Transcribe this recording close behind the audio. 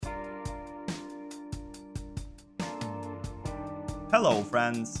Hello,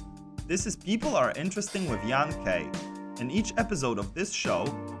 friends. This is People Are Interesting with Jan K. In each episode of this show,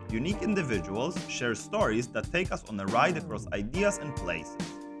 unique individuals share stories that take us on a ride across ideas and places,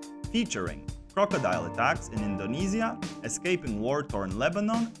 featuring crocodile attacks in Indonesia, escaping war-torn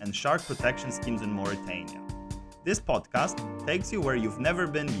Lebanon, and shark protection schemes in Mauritania. This podcast takes you where you've never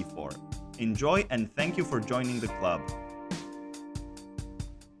been before. Enjoy and thank you for joining the club.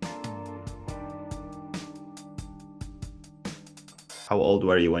 How old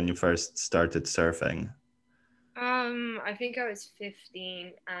were you when you first started surfing? I think I was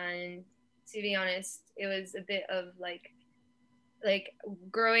 15, and to be honest, it was a bit of like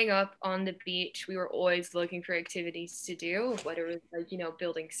growing up on the beach, we were always looking for activities to do, whether it was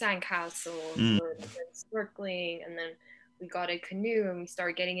building sandcastles Mm. or snorkeling, and then we got a canoe and we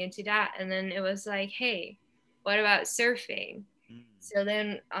started getting into that, and then it was like, hey, what about surfing? So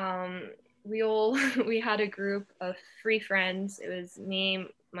then we had a group of 3 friends. It was me,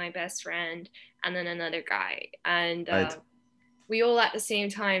 my best friend, and then another guy, and Right. we all at the same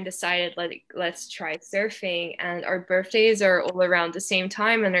time decided, like, let's try surfing. And our birthdays are all around the same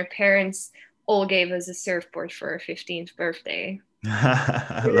time, and our parents all gave us a surfboard for our 15th birthday.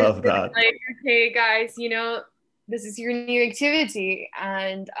 I It was love just that. like, okay, guys, this is your new activity.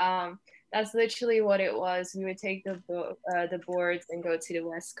 And that's literally what it was. We would take the boards and go to the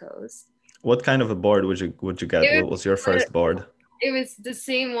West Coast. What kind of a board would you get? It What was your was first board? it was the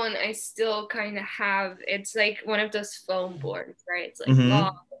same one I still kind of have. It's like one of those foam boards, right? It's like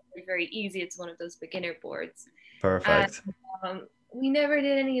long, Mm-hmm. very easy. It's one of those beginner boards. And Perfect. we never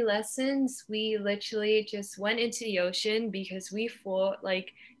did any lessons. We literally just went into the ocean because we thought,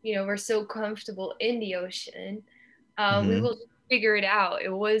 like, we're so comfortable in the ocean. We Mm-hmm. will figure it out.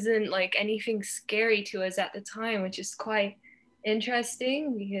 It wasn't like anything scary to us at the time, which is quite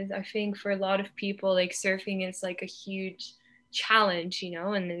interesting because I think for a lot of people, like, surfing is like a huge challenge,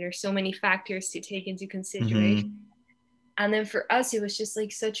 and there's so many factors to take into consideration. Mm-hmm. And then for us, it was just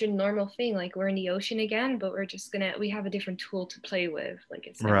like such a normal thing. Like, we're in the ocean again, but we have a different tool to play with. Like,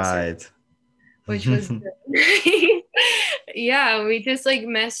 it's now surf, Right. which was yeah, we just like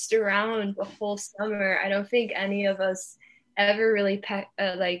messed around the whole summer. I don't think any of us ever really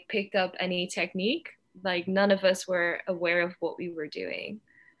picked up any technique. Like, none of us were aware of what we were doing,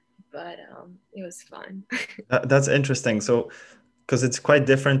 but it was fun. That's interesting. So, because it's quite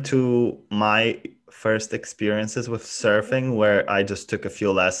different to my first experiences with surfing, where I just took a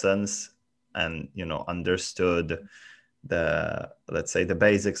few lessons and, understood let's say the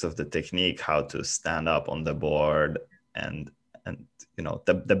basics of the technique, how to stand up on the board and and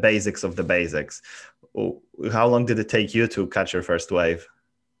the basics of the basics. How long did it take you to catch your first wave?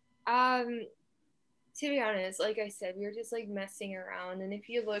 um to be honest, like I said, we were just like messing around. And if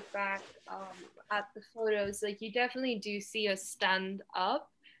you look back at the photos, like, you definitely do see us stand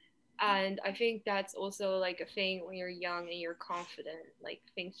up. And I think that's also like a thing when you're young and you're confident, like,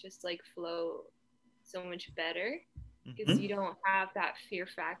 things just like flow so much better because you Mm-hmm. don't have that fear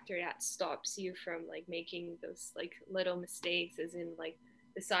factor that stops you from like making those like little mistakes, as in like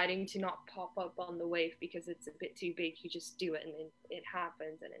deciding to not pop up on the wave because it's a bit too big. You just do it and then it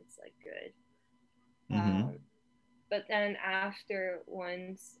happens and it's like good. Mm-hmm. um, but then after,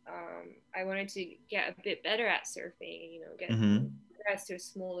 once I wanted to get a bit better at surfing, get Mm-hmm. progress to a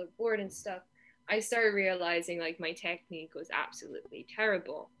smaller board and stuff, I started realizing like my technique was absolutely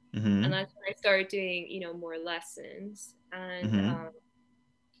terrible. And Mm-hmm. that's when I started doing, more lessons. And Mm-hmm.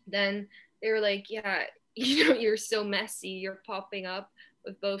 then they were like, yeah, you're so messy. You're popping up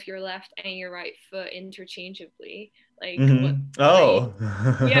with both your left and your right foot interchangeably. Like, what? Mm-hmm. Why? Oh.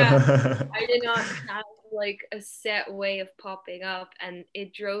 Yeah, I did not have like a set way of popping up, and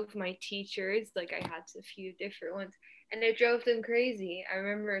it drove my teachers, like, I had a few different ones, and it drove them crazy. I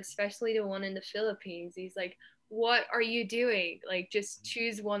remember especially the one in the Philippines. He's like, what are you doing? Like, just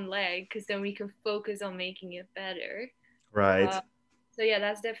choose one leg because then we can focus on making it better. Right. uh, so yeah,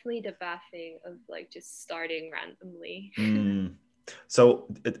 that's definitely the bad thing of like just starting randomly. Mm. So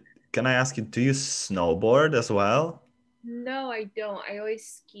can I ask you, do you snowboard as well? No, I don't. I always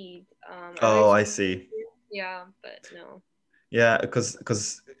skied. I Oh, always, I see. yeah, but no. Yeah,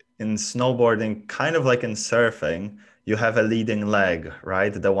 because in snowboarding, kind of like in surfing, you have a leading leg,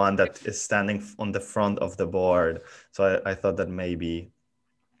 right? The one that is standing on the front of the board. So I thought that maybe,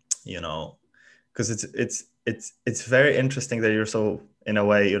 you know, because it's very interesting that you're so, in a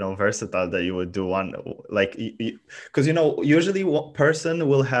way, versatile, that you would do one, like, because usually one person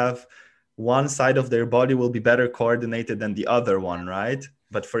will have one side of their body will be better coordinated than the other one, right?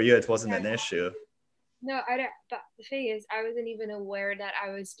 But for you, it wasn't an issue. No, I don't. But the thing is, I wasn't even aware that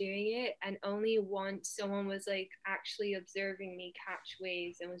I was doing it, and only once someone was like actually observing me catch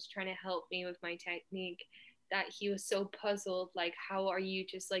waves and was trying to help me with my technique, that he was so puzzled, like, how are you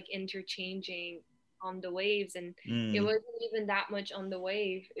just like interchanging on the waves? And it Mm. wasn't even that much on the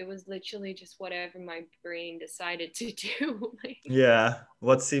wave. It was literally just whatever my brain decided to do. Yeah,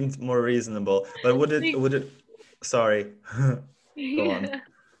 what seemed more reasonable? But Like, would it sorry. Go on. yeah.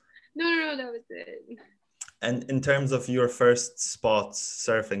 No, that was it. And in terms of your first spots,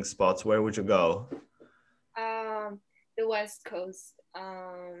 surfing spots, where would you go? Um, the West Coast.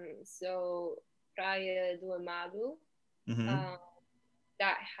 So Praia do Amado. Mm-hmm. Um,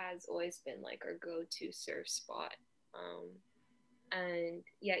 that has always been like our go-to surf spot. Um, and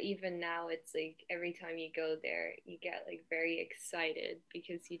yeah, even now it's like every time you go there, you get like very excited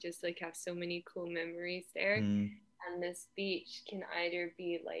because you just like have so many cool memories there. Mm. And this beach can either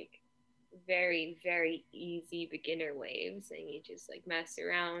be like very, very easy beginner waves and you just like mess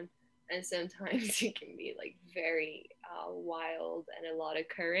around. And sometimes it can be like very wild and a lot of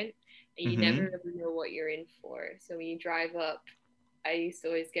current. And you never Mm-hmm. really know what you're in for. So when you drive up, I used to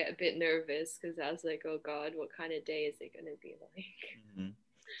always get a bit nervous because I was like, oh God, what kind of day is it going to be like? Mm-hmm.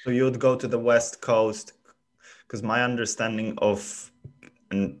 So you would go to the West Coast, because my understanding of,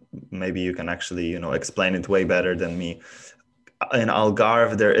 and maybe you can actually, explain it way better than me. In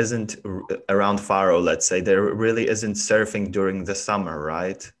Algarve, there isn't around Faro, let's say, there really isn't surfing during the summer,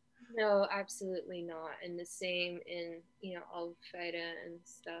 right? No, absolutely not. And the same in, Albufeira and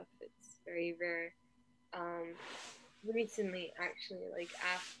stuff. It's very rare. Um, Recently actually like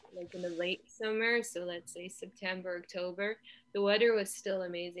after like in the late summer, so let's say September, October, the weather was still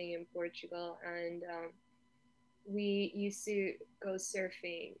amazing in Portugal, and we used to go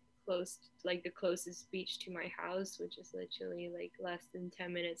surfing close, like the closest beach to my house, which is literally like less than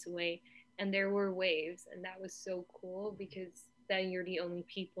 10 minutes away, and there were waves, and that was so cool because then you're the only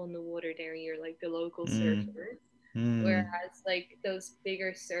people in the water there, you're like the local Mm. surfers. Mm. Whereas like those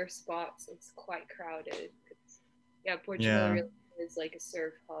bigger surf spots, it's quite crowded. Yeah, Portugal Yeah. really is like a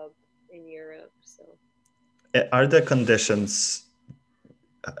surf hub in Europe. So Are the conditions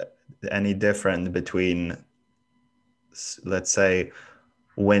any different between, let's say,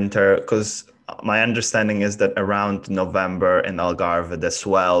 winter? Because my understanding is that around November in Algarve, the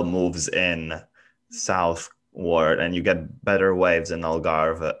swell moves in southward and you get better waves in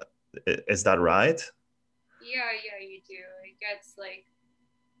Algarve. Is that right? yeah, you do. It gets like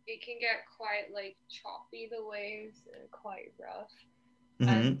it can get quite like choppy the waves and quite rough.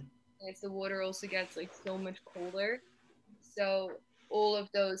 And Mm-hmm. as the water also gets like so much colder. So all of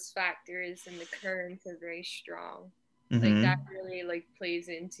those factors and the currents are very strong. Like that Mm-hmm. really like plays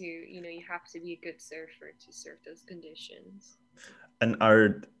into, you have to be a good surfer to surf those conditions. And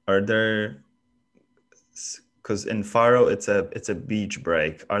are there, because in Faro it's a beach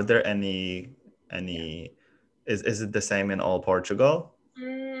break. Are there Yeah. any is it the same in all Portugal?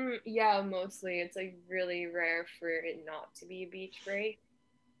 Yeah, mostly. It's like really rare for it not to be a beach break.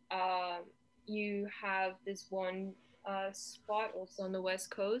 Um, you have this one spot also on the west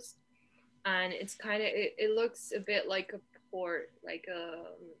coast, and it's kind of it looks a bit like a port, like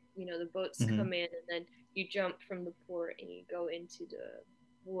the boats Mm-hmm. come in and then you jump from the port and you go into the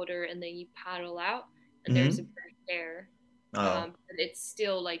water and then you paddle out, and there's a Mm-hmm. bridge there. Oh. But it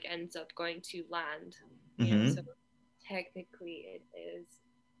still like ends up going to land, so Mm-hmm. technically it is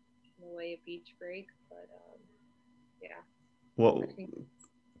in a way a beach break, but yeah, I Well, think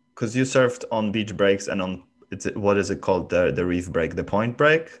because you surfed on beach breaks and on, what is it called, the reef break, the point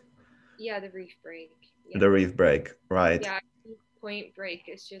break, yeah, the reef break, yeah, the reef break, right? yeah. Point break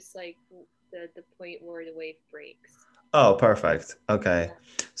is just like the point where the wave breaks. Oh, perfect. Okay. Yeah.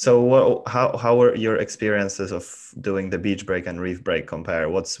 So how were your experiences of doing the beach break and reef break compare?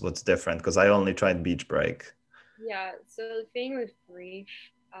 What's different? Because I only tried beach break. Yeah, so the thing with reef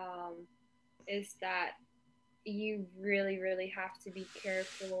is that you really, really have to be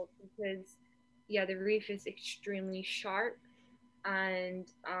careful because, yeah, the reef is extremely sharp, and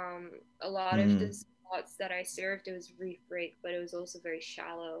a lot of the Mm. spots that I surfed, it was reef break, but it was also very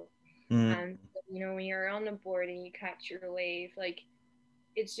shallow. Mm. And when you're on the board and you catch your wave, like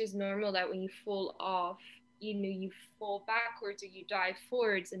it's just normal that when you fall off, you fall backwards or you dive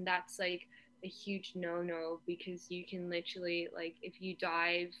forwards, and that's like a huge no-no because you can literally like if you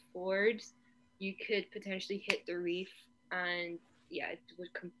dive forwards, you could potentially hit the reef, and yeah, it would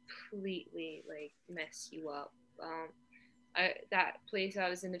completely like mess you up. That place I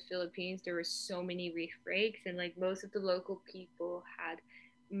was in the Philippines, there were so many reef breaks, and like most of the local people had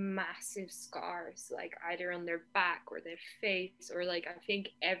massive scars, like either on their back or their face, or like I think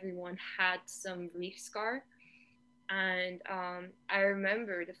everyone had some reef scar. And I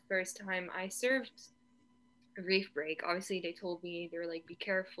remember the first time I served a reef break. Obviously, they told me they were like, "Be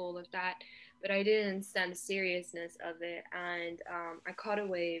careful of that," but I didn't understand the seriousness of it. And I caught a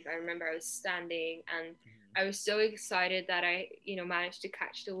wave. I remember I was standing, and I was so excited that I, managed to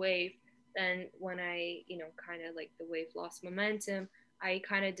catch the wave. Then when I, kind of like the wave lost momentum, I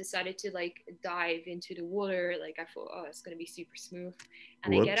kind of decided to like dive into the water. Like I thought, oh, it's gonna be super smooth,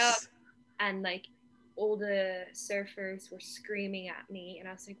 and I get up, Whoops. and like all the surfers were screaming at me, and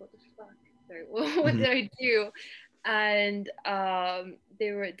I was like, what the fuck? Sorry, what Mhm. did I do? And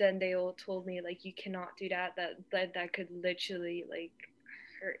they all told me like, you cannot do that. That could literally like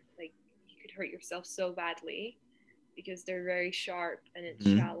hurt, like you could hurt yourself so badly because they're very sharp and it's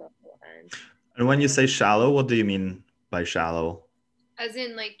Mhm. shallow. And And when you say shallow, what do you mean by shallow? as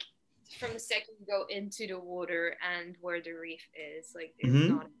in like from the second you go into the water and where the reef is, like there's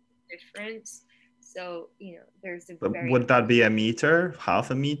not Hmm. a difference. So there's a Would very, that be a meter,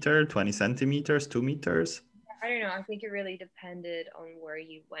 half a meter, 20 centimeters, 2 meters? I don't know. I think it really depended on where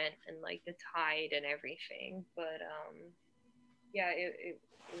you went and like the tide and everything. But yeah, it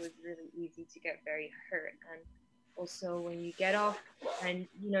was really easy to get very hurt. And also when you get off and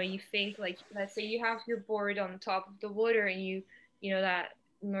you think like, let's say you have your board on top of the water, and that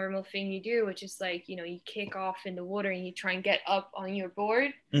normal thing you do, which is like, you kick off in the water and you try and get up on your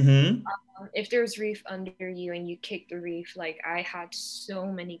board. Mm-hmm. If there's reef under you and you kick the reef, like I had so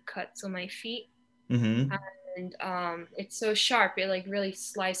many cuts on my feet. Mm-hmm. And it's so sharp, it like really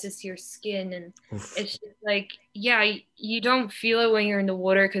slices your skin. And Oof. it's just like, yeah, you don't feel it when you're in the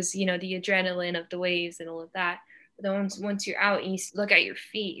water because the adrenaline of the waves and all of that. But then once you're out and you look at your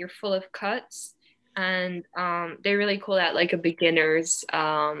feet, you're full of cuts. And they really call that like a beginner's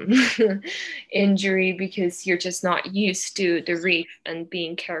injury, because you're just not used to the reef and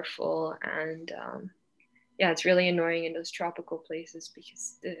being careful. And yeah, it's really annoying in those tropical places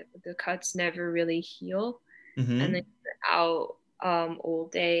because the cuts never really heal, and then Mm-hmm. you're out all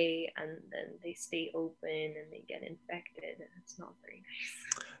day, and then they stay open and they get infected, and it's not very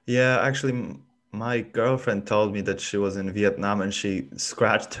nice. Yeah, actually, my girlfriend told me that she was in Vietnam and she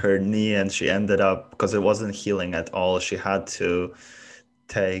scratched her knee and she ended up, because it wasn't healing at all, she had to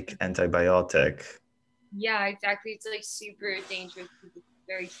take antibiotic. Yeah, exactly. It's like super dangerous because it's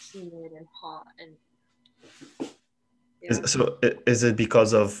very humid and hot, and yeah. Is it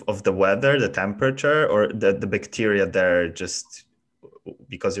because of the weather, the temperature, or the bacteria there just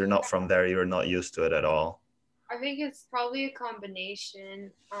because you're not from there, you're not used to it at all? I think it's probably a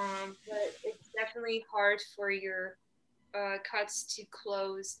combination, but it's definitely hard for your cuts to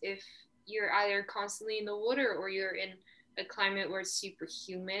close if you're either constantly in the water or you're in a climate where it's super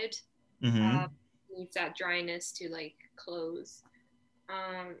humid. Uh, Mm-hmm. needs that dryness to like close.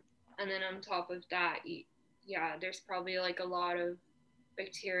 Um, and then on top of that, yeah, there's probably like a lot of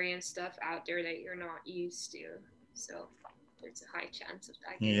bacteria and stuff out there that you're not used to. So there's a high chance of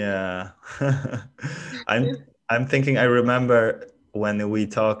that getting in. Yeah. I'm I'm thinking I remember when we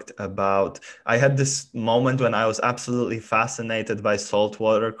talked about I had this moment when I was absolutely fascinated by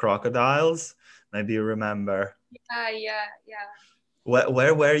saltwater crocodiles. Maybe you remember. Yeah, yeah, yeah.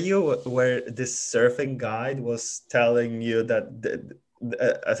 Where were you? Where this surfing guide was telling you that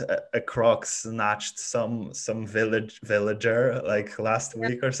a croc snatched some villager like last Yeah,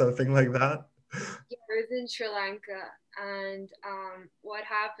 week or something like that? yeah, it was in Sri Lanka. And what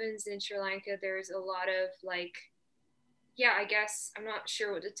happens in Sri Lanka, there's a lot of like, yeah, I guess I'm not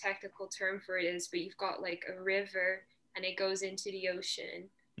sure what the technical term for it is, but you've got like a river and it goes into the ocean,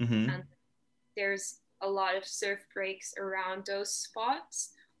 and Mm-hmm. there's a lot of surf breaks around those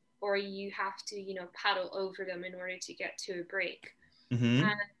spots, or you have to, paddle over them in order to get to a break. And Mm-hmm.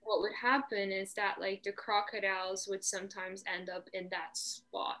 what would happen is that like the crocodiles would sometimes end up in that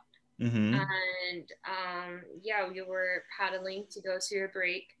spot. Mm-hmm. And yeah, we were paddling to go to a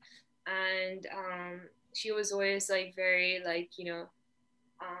break, and she was always like very like,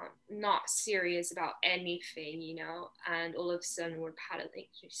 not serious about anything, and all of a sudden we're paddling.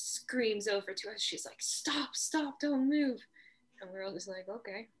 She screams over to us. She's like, "Stop, stop, don't move." And we're all just like,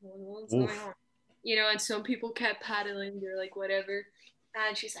 "Okay, what's going Oof. on?" And some people kept paddling. They're like, whatever.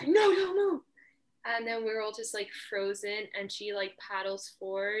 And she's like, "No, don't move." And then we're all just like frozen. And she like paddles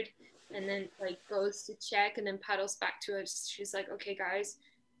forward and then like goes to check and then paddles back to us. She's like, "Okay, guys,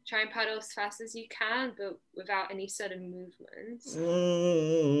 try and paddle as fast as you can, but without any sudden movements.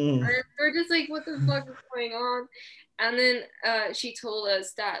 Mm. We're just like, what the fuck is going on? And then she told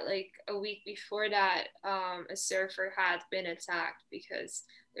us that like a week before that, a surfer had been attacked because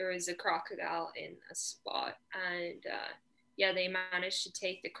there was a crocodile in a spot, and yeah, they managed to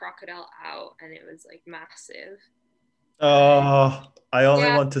take the crocodile out, and it was like massive. And Oh, I only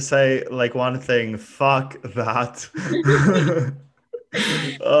yeah, want to say like one thing. Fuck that.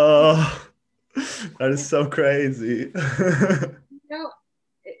 Oh, that is so crazy. you know,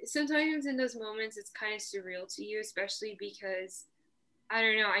 sometimes in those moments it's kind of surreal to you, especially because I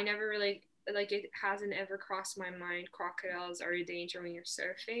don't know, I never really like it hasn't ever crossed my mind crocodiles are a danger when you're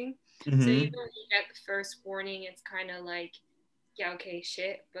surfing. So even Hmm. when you get the first warning, it's kind of like, yeah, okay,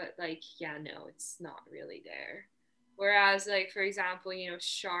 shit, but like, yeah, no, it's not really there. Whereas, like, for example,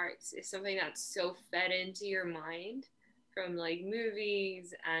 sharks is something that's so fed into your mind from like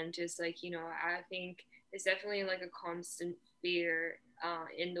movies and just like, I think it's definitely like a constant fear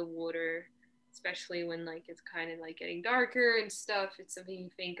in the water, especially when like it's kind of like getting darker and stuff. It's something you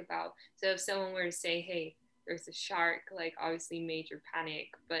think about. So if someone were to say, hey, there's a shark, like obviously major panic,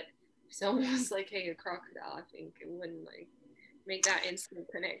 but if someone was like, hey, a crocodile, I think it wouldn't like make that instant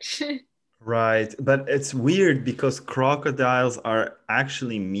connection. Right, but it's weird because crocodiles are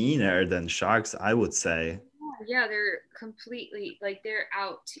actually meaner than sharks, I would say. Yeah, they're completely like they're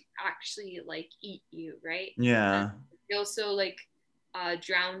out to actually like eat you, right? And Yeah. they also like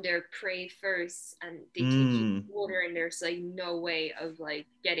drown their prey first, and they take you to Mm. water, and there's like no way of like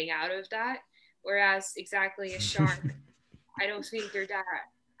getting out of that. Whereas exactly a shark, I don't think they're that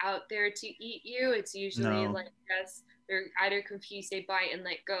out there to eat you. It's usually No. like, yes, they're either confused, they bite and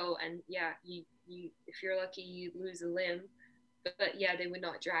let go, and yeah, you if you're lucky, you lose a limb. But yeah, they would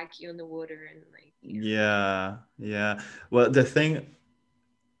not drag you in the water and like, Yeah, yeah. Well, the thing,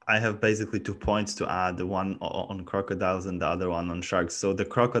 I have basically 2 points to add, the one on crocodiles and the other one on sharks. So the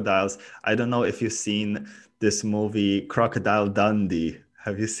crocodiles, I don't know if you've seen this movie Crocodile Dundee.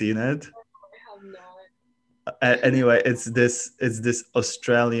 Have you seen it? I have not. Anyway, it's this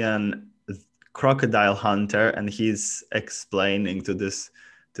Australian crocodile hunter, and he's explaining to this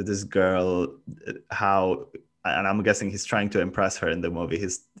girl how, and I'm guessing he's trying to impress her in the movie.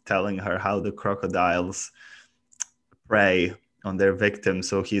 He's telling her how the crocodiles prey on their victims.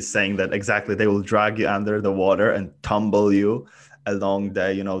 So he's saying that exactly they will drag you under the water and tumble you along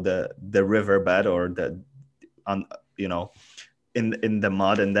the riverbed or the on you know in the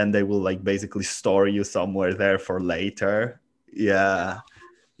mud, and then they will like basically store you somewhere there for later. No.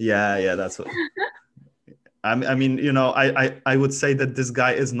 Yeah, yeah, that's what I mean. I would say that this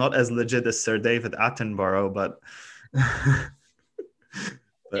guy is not as legit as Sir David Attenborough, but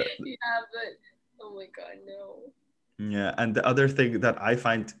but Yeah, but oh my god, no. yeah. And the other thing that I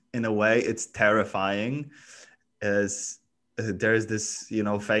find in a way it's terrifying is there's this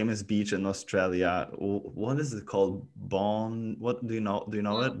famous beach in Australia. What is it called? Bon? What do you know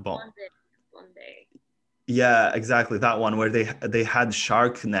One, it? Bon? one day, one day. Yeah, exactly that one where they had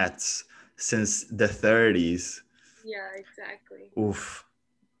shark nets since the 30s. Yeah, exactly. Oof.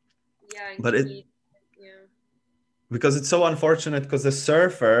 Yeah, and But it keep, yeah. because it's so unfortunate because the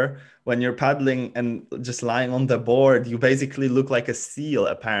surfer, when you're paddling and just lying on the board, you basically look like a seal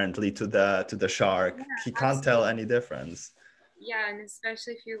apparently to the shark. Yeah, He can't tell absolutely. any difference. Yeah, and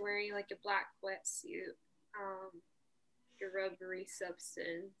especially if you're wearing like a black wetsuit, a rubbery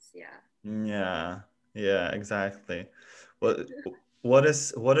substance. Yeah. Yeah, yeah, exactly. What what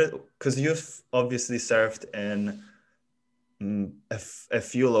is because you've obviously surfed in a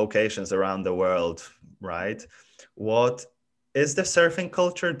few locations around the world, right? What is the surfing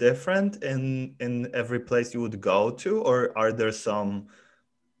culture different in every place you would go to, or are there some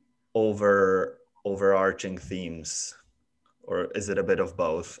overarching themes, or is it a bit of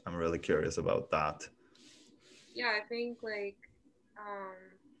both? I'm really curious about that. Yeah, I think like um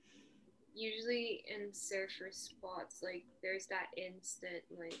usually in surfer spots, like there's that instant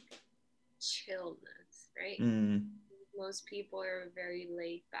like chillness, right? Mm, Most people are very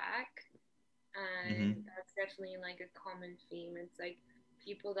laid back, and mm-hmm. that's definitely like a common theme. It's like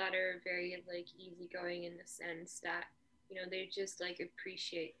people that are very like easygoing in the sense that they just like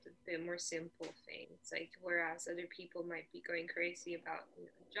appreciate the more simple things. Like whereas other people might be going crazy about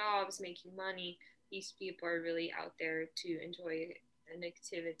jobs, making money, these people are really out there to enjoy an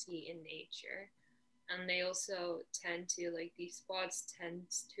activity in nature. And they also tend to like these spots tend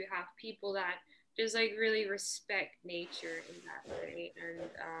to have people that just like really respect nature in that way. And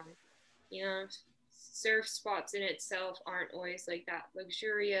you know surf spots in itself aren't always like that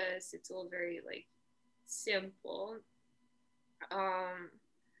luxurious. It's all very like simple. um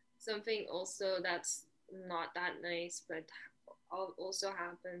something also that's not that nice, but also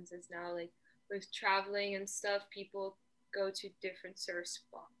happens is now like with traveling and stuff, people go to different surf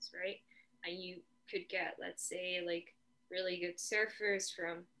spots, right? And you could get, let's say, like really good surfers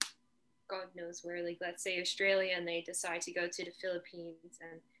from God knows where, like let's say Australia, and they decide to go to the Philippines,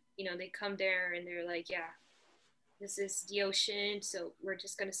 and they come there and they're like, yeah, this is the ocean, so we're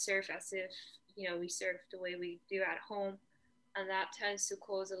just gonna surf as if we surf the way we do at home, and that tends to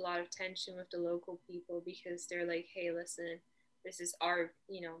cause a lot of tension with the local people because they're like, hey, listen, this is our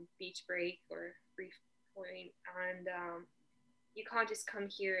beach break or reef point, and you can't just come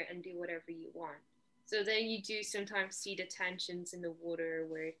here and do whatever you want. So then you do sometimes see the tensions in the water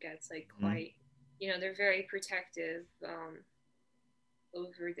where it gets like Mhm. quite, they're very protective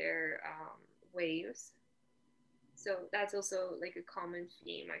over their waves. So that's also like a common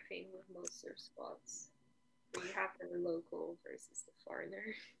theme, I think, with most surf spots, where you have the local versus the foreigner.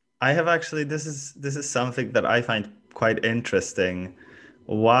 I have actually, this is something that I find quite interesting.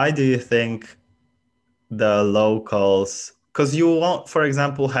 Why do you think the locals, because you won't, for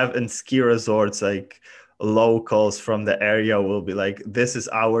example, have in ski resorts like locals from the area will be like, this is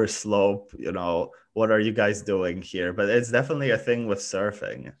our slope, what are you guys doing here? But it's definitely a thing with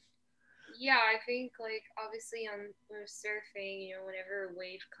surfing. Yeah, I think like obviously on with surfing, whenever a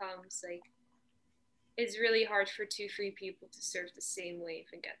wave comes, like it's really hard for two free people to surf the same wave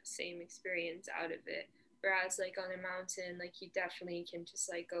and get the same experience out of it. Whereas like on a mountain, like you definitely can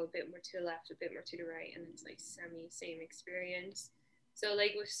just like go a bit more to the left, a bit more to the right, and it's like semi same experience. So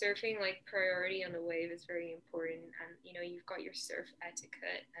like with surfing, like priority on the wave is very important, and you've got your surf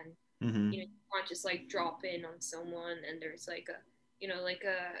etiquette, and Hmm. you can't just like drop in on someone, and there's like a like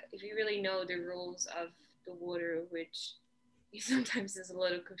a if you really know the rules of the water, which sometimes is a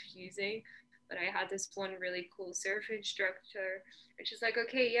little confusing, but I had this one really cool surf instructor, and she's like,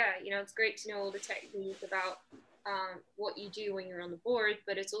 okay, yeah, it's great to know all the techniques about what you do when you're on the board,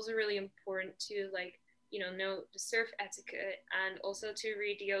 but it's also really important to like know the surf etiquette and also to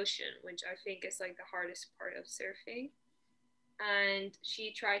read the ocean, which I think is like the hardest part of surfing. And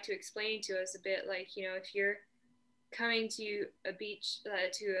she tried to explain to us a bit like, if you're coming to a beach,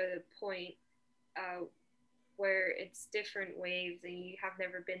 to a point uh, where it's different waves and you have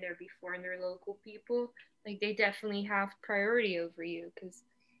never been there before and they're local people, like they definitely have priority over you because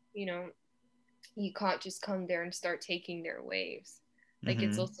you know you can't just come there and start taking their waves. Like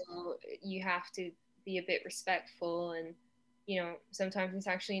it's Hmm. also, you have to be a bit respectful, and sometimes it's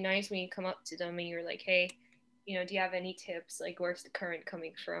actually nice when you come up to them and you're like, hey, do you have any tips, like where's the current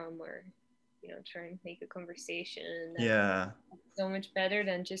coming from, or try and make a conversation, and then Yeah. so much better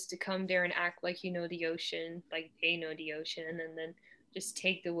than just to come there and act like you know the ocean, like they know the ocean, and then just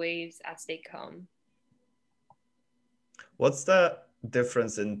take the waves as they come. What's the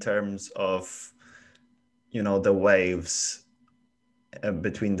difference in terms of, the waves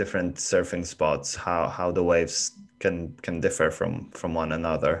between different surfing spots? How the waves can differ from one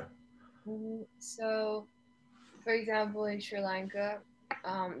another? So, for example, in Sri Lanka,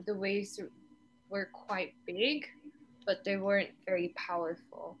 the waves were quite big, but they weren't very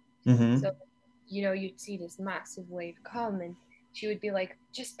powerful. So, Hmm. you'd see this massive wave come, and she would be like,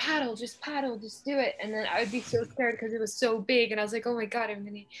 just paddle, just do it. And then I would be so scared because it was so big. And I was like, oh my God, I'm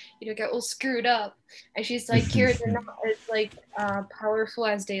going to, get all screwed up. And she's like, Kira, they're not as like powerful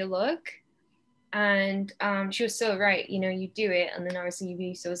as they look. And she was so right. You do it. And then obviously you'd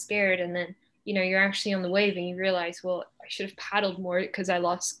be so scared. And then, you're actually on the wave and you realize, well, I should have paddled more because I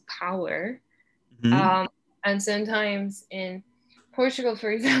lost power. Hmm. Um, and sometimes in Portugal,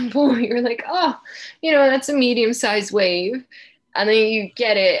 for example, you're like, oh, that's a medium sized wave. And then you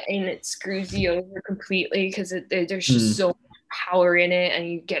get it and it screws you over completely because there's just so much power in it, and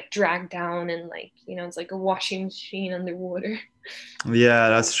you get dragged down, and like, it's like a washing machine underwater. Yeah,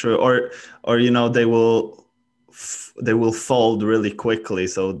 that's true. Or they will fold really quickly,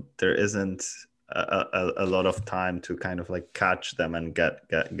 so there isn't a lot of time to kind of like catch them and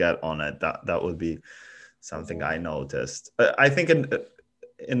get on it. That would be something I noticed. I think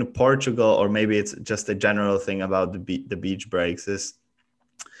in Portugal, or maybe it's just a general thing about the beach breaks, is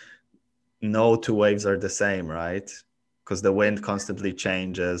no two waves are the same, right? Because the wind constantly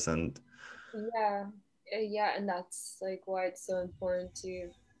changes and Yeah, yeah, and that's like why it's so important to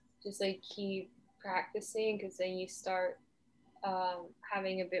just like keep practicing, because then you start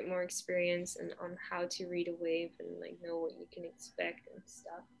having a bit more experience and on how to read a wave and like know what you can expect and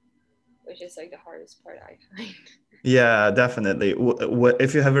stuff, which is like the hardest part I find. yeah, definitely.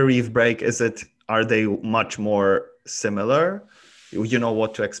 If you have a reef break, are they much more similar? You know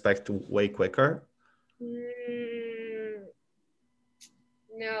what to expect way quicker. Mm,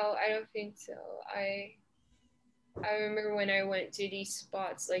 No, I don't think so. I remember when I went to these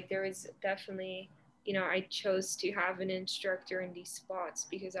spots, like there was definitely, I chose to have an instructor in these spots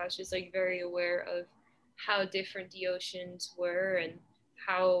because I was just like very aware of how different the oceans were and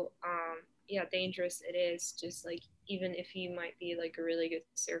how yeah, dangerous it is. Just like even if you might be like a really good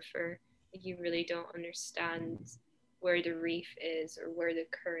surfer, like you really don't understand where the reef is or where the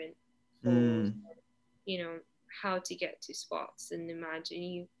current flows, Mm. how to get to spots. And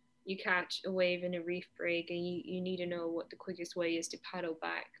imagine you catch a wave in a reef break and you need to know what the quickest way is to paddle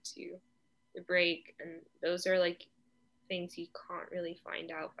back to the break. And those are like things you can't really find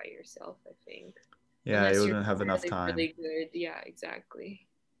out by yourself, I think. Yeah, you Unless you're wouldn't have enough really, time. really good. Yeah, exactly.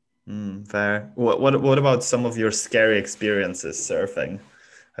 Fair. What about some of your scary experiences surfing?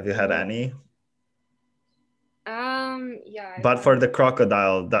 Have you had any? Yeah, I've But had. for the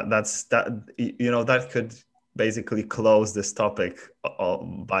crocodile, that could basically close this topic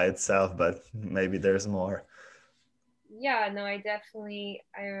by itself, but maybe there's more. Yeah, no, I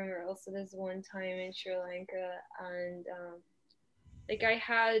remember also this one time in Sri Lanka, and like I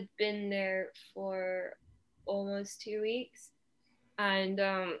had been there for almost 2 weeks, and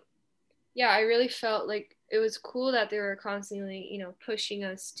yeah, I really felt like it was cool that they were constantly, pushing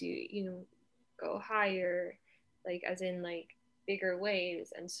us to, go higher, like as in like bigger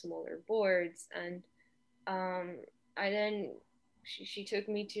waves and smaller boards. And um, I then she took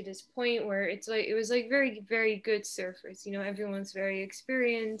me to this point where it's like it was like very very good surfers. Everyone's very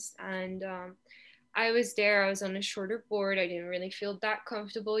experienced, and I was there. I was on a shorter board. I didn't really feel that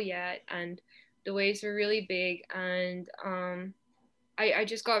comfortable yet, and the waves were really big, and I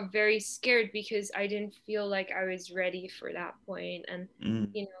just got very scared because I didn't feel like I was ready for that point. And Mm.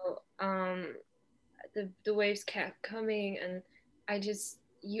 you know, the waves kept coming, and I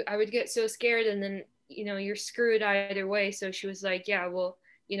would get so scared, and then you're screwed either way. So she was like, yeah, well,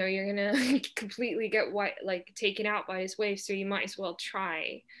 you're gonna completely get like taken out by this wave, so you might as well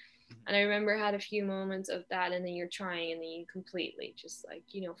try. And I remember I had a few moments of that, and then you're trying, and then you completely just like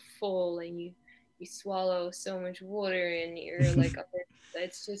full, and you swallow so much water, and you're like,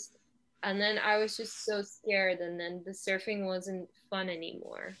 it's just. And then I was just so scared, and then the surfing wasn't fun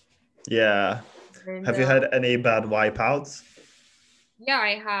anymore. Yeah. And Have you had any bad wipeouts? yeah,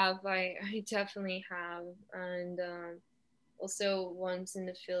 I have. I definitely have. And also once in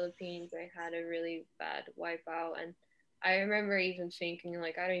the Philippines, I had a really bad wipeout, and I remember even thinking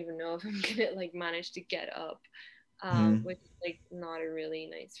like, I don't even know if I'm gonna like manage to get up, Mm-hmm. which is like not a really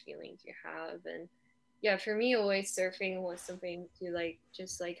nice feeling to have. And yeah, for me, always surfing was something to like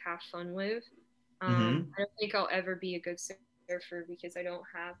just like have fun with. Mm-hmm. I don't think I'll ever be a good surfer because I don't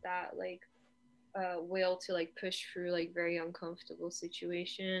have that like will to like push through like very uncomfortable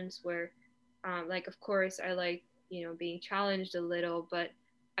situations where like of course I like being challenged a little, but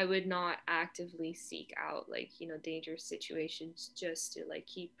I would not actively seek out like dangerous situations just to like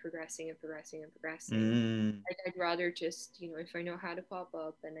keep progressing and progressing and progressing. Mm. Like I'd rather just if I know how to pop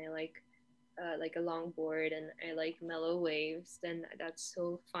up and I like a long board and I like mellow waves, then that's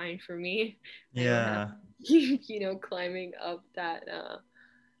so fine for me. I don't have Yeah. climbing up that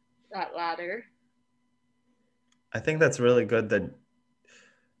ladder. I think that's really good that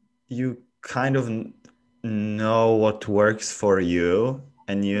you kind of know what works for you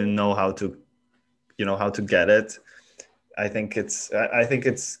and you know how to get it. I think it's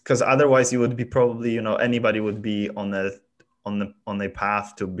because otherwise you would be probably, anybody would be on a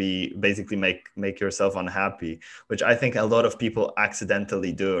path to be basically make yourself unhappy, which I think a lot of people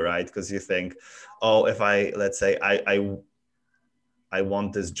accidentally do, right? Because you think, oh, if I, let's say, I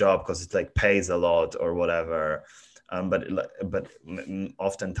want this job because it like pays a lot or whatever. But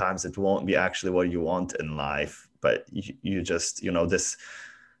oftentimes it won't be actually what you want in life. But you just,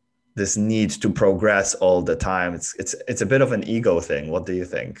 this need to progress all the time. It's a bit of an ego thing. What do you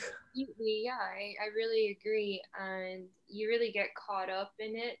think? Absolutely, yeah, I really agree. And you really get caught up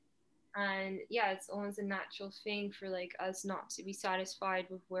in it. And yeah, it's almost a natural thing for like us not to be satisfied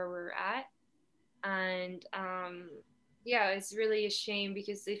with where we're at. And yeah, it's really a shame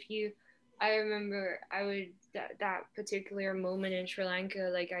because I remember I would that particular moment in Sri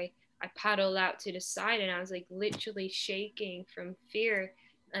Lanka, like I paddled out to the side and I was like literally shaking from fear.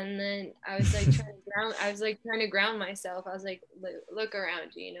 And then I was like trying to ground myself. I was like, look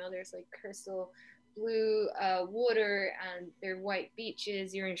around you, there's like crystal blue water and there are white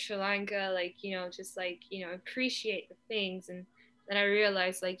beaches. You're in Sri Lanka, like, just like, appreciate the things. And then I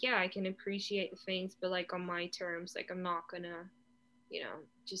realized, like, yeah, I can appreciate the things, but like on my terms. Like, I'm not gonna,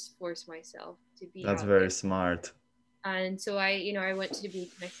 just force myself to be That's out there. very smart. And so I went to the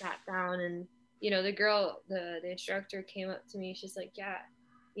beach and I sat down, and the girl, the instructor came up to me. She's like, yeah.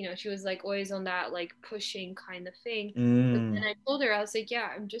 she was like always on that like pushing kind of thing. But then Mm. I told her, I was like, yeah,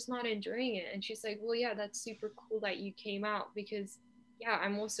 I'm just not enjoying it. And she's like, well, yeah, that's super cool that you came out, because yeah,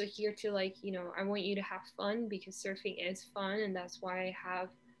 I'm also here to like, I want you to have fun, because surfing is fun, and that's why I have,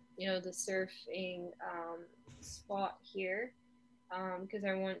 the surfing spot here, because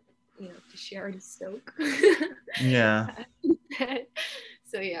I want, to share the stoke. Yeah.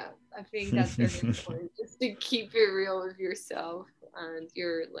 So yeah, I think that's very important, just to keep it real with yourself and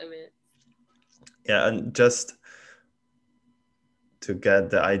your limits. Yeah, and just to get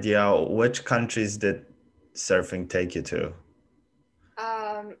the idea, which countries did surfing take you to?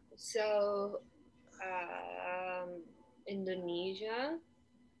 So Indonesia,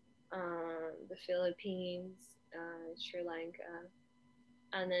 the Philippines, Sri Lanka,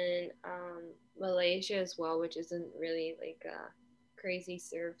 and then Malaysia as well, which isn't really like a crazy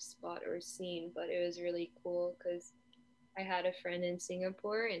surf spot or scene, but it was really cool because I had a friend in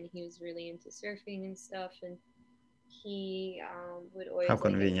Singapore and he was really into surfing and stuff, and he would How always like,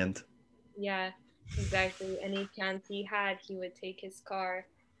 convenient. yeah, exactly. Any chance he had, he would take his car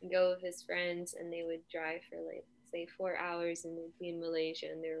and go with his friends, and they would drive for like say 4 hours, and they'd be in Malaysia,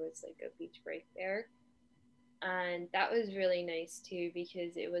 and there was like a beach break there, and that was really nice too,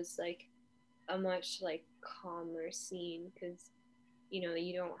 because it was like a much like calmer scene, because you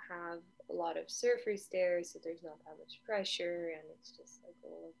don't have a lot of surfers there, so there's not that much pressure, and it's just like a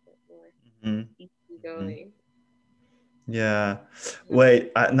little bit more Mhm. easy Mhm. going. Yeah. Yeah.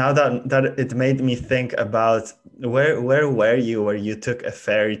 Wait, now that it made me think about where were you where you took a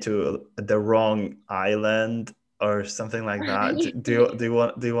ferry to the wrong island or something like that? Do you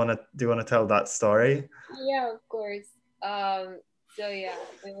want to tell that story? Yeah, of course. So yeah,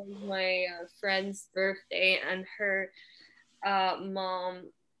 it was my friend's birthday, and her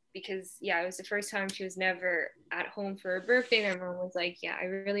mom, because yeah, it was the first time she was never at home for her birthday. And her mom was like, yeah, I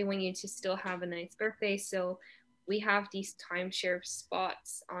really want you to still have a nice birthday. So we have these timeshare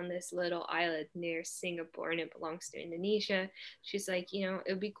spots on this little island near Singapore, and it belongs to Indonesia. She's like, it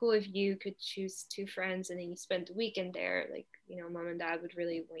would be cool if you could choose two friends and then you spend the weekend there. Like, mom and dad would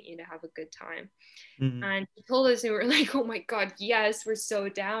really want you to have a good time. Mhm. And he told us, and we were like, oh my God, yes, we're so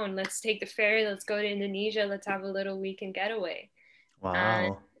down. Let's take the ferry. Let's go to Indonesia. Let's have a little weekend getaway.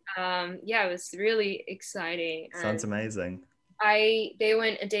 And Wow. yeah, it was really exciting. Sounds And amazing. they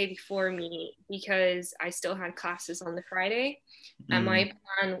went a day before me because I still had classes on the Friday. And Mm. my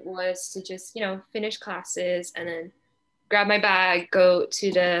plan was to just, finish classes and then grab my bag, go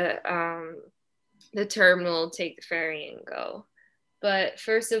to the terminal, take the ferry, and go. But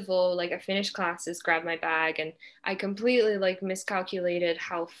first of all, like I finished classes, grabbed my bag, and I completely like miscalculated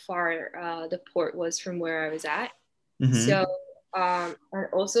how far the port was from where I was at. So, Mm-hmm. and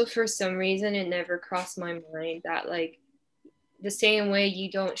also for some reason, it never crossed my mind that like the same way you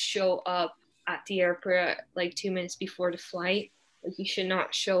don't show up at the airport like 2 minutes before the flight, like you should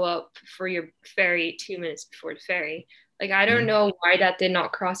not show up for your ferry 2 minutes before the ferry. Like I don't know why that did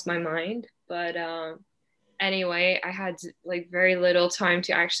not cross my mind, but anyway, I had like very little time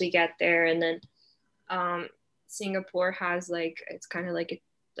to actually get there, and then um, Singapore has like it's kind of like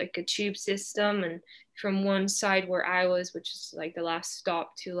a tube system, and from one side where I was, which is like the last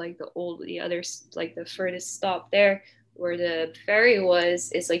stop, to like the other like the furthest stop there where the ferry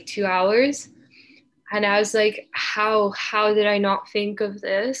was, is like 2 hours, and I was like, how did I not think of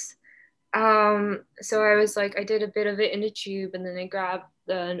this? So I was like, I did a bit of it in the tube, and then I grabbed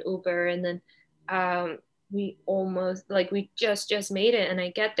an Uber, and then um, we almost like we just made it, and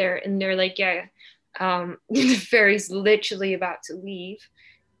I get there, and they're like, yeah, the ferry's literally about to leave,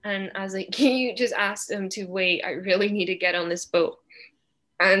 and I was like, can you just ask them to wait? I really need to get on this boat.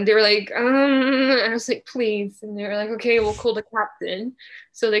 And they were like, and I was like, please. And they were like, okay, we'll call the captain.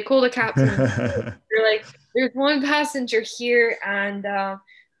 So they call the captain, and they're like, there's one passenger here, and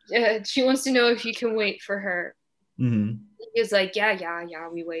she wants to know if you can wait for her. Mm-hmm. He was like, yeah, yeah, yeah,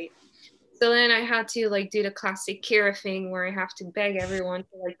 we wait. So then I had to like do the classic Kira thing where I have to beg everyone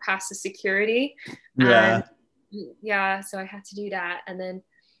to like pass the security. And Yeah. yeah, so I had to do that. And then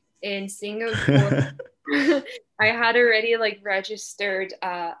in Singapore, I had already like registered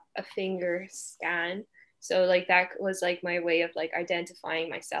a finger scan. So like that was like my way of like identifying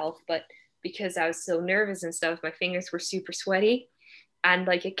myself. But because I was so nervous and stuff, my fingers were super sweaty, and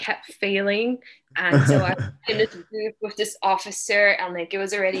like it kept failing. And so I was in this group with this officer, and like it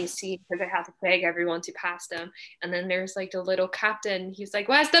was already a scene because I had to beg everyone to pass them. And then there's like the little captain. He's like,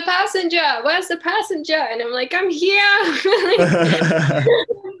 "Where's the passenger? Where's the passenger?" And I'm like, "I'm here." Like,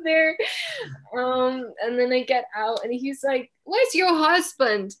 there. And then I get out and he's like, "Where's your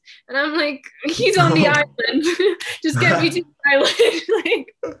husband?" And I'm like, "He's on the island. Just get me to the island." Like,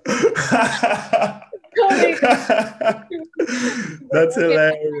 That's okay,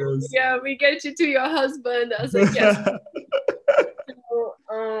 hilarious. yeah, we get you to your husband. I was like, "Yes."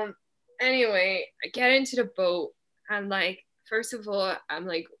 So, anyway, I get into the boat and like, first of all, I'm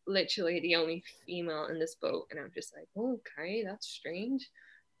like literally the only female in this boat, and I'm just like, okay, that's strange.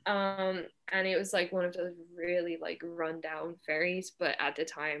 And it was like one of those really like rundown ferries, but at the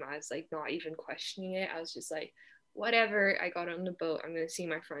time I was like not even questioning it. I was just like, whatever. I got on the boat. I'm gonna see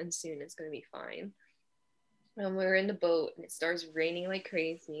my friends soon. It's gonna be fine. And we're in the boat, and it starts raining like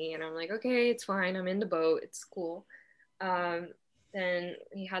crazy. And I'm like, okay, it's fine. I'm in the boat. It's cool. Um, then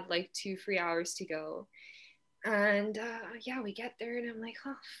we had like 2 3 hours to go, and yeah, we get there, and I'm like,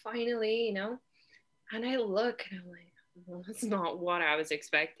 oh, finally, And I look, and I'm like, well, that's not what I was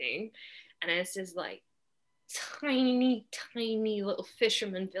expecting. And it's this like tiny, tiny little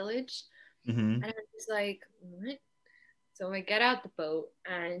fisherman village, Mm-hmm. and I'm just like, what? So I get out the boat,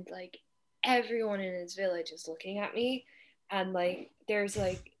 and like everyone in this village is looking at me, and like there's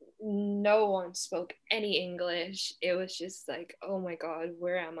like no one spoke any English. It was just like, oh my god,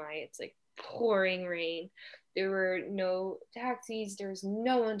 where am I? It's like pouring rain. There were no taxis. There was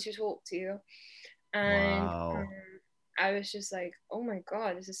no one to talk to, and Wow. I was just like, oh my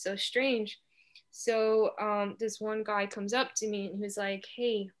god, this is so strange. So this one guy comes up to me and he was like,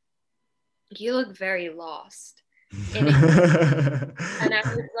 hey, you look very lost in English. And I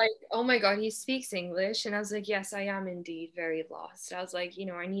was like, oh my God, he speaks English. And I was like, yes, I am indeed very lost. I was like,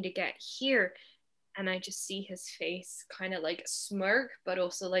 I need to get here. And I just see his face kind of like smirk, but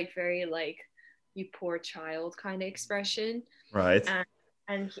also like very like, you poor child kind of expression. Right.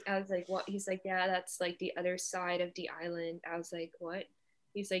 And, I was like, what? He's like, yeah, that's like the other side of the island. I was like, what?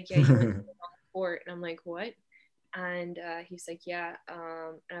 He's like, yeah, you went to the wrong port. And I'm like, what? And he's like, yeah.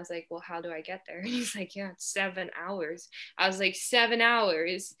 And I was like, well, how do I get there? And he's like, yeah, it's 7 hours. I was like, 7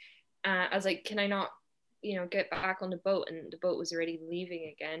 hours. I was like, can I not, get back on the boat? And the boat was already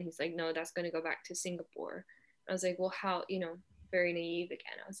leaving again. He's like, no, that's going to go back to Singapore. I was like, well, how, very naive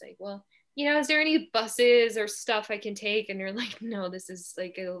again. I was like, well, is there any buses or stuff I can take? And they're like, no, this is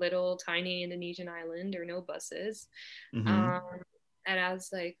like a little tiny Indonesian island. There are no buses. Mm-hmm. Um, and I was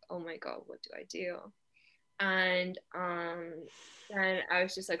like, oh my God, what do I do? And then I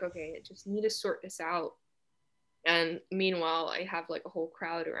was just like, okay, I just need to sort this out. And meanwhile, I have like a whole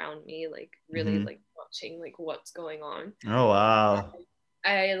crowd around me, like really Mm-hmm. like watching like what's going on. Oh wow.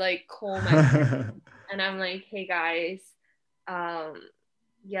 I like call my friend and I'm like, hey guys, um,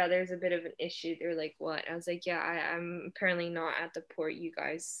 yeah, there's a bit of an issue. They're like, what? I was like, yeah, I'm apparently not at the port you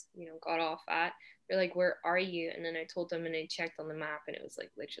guys, got off at. They're like, where are you? And then I told them and I checked on the map and it was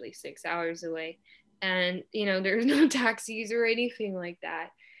like literally 6 hours away. And, there's no taxis or anything like that.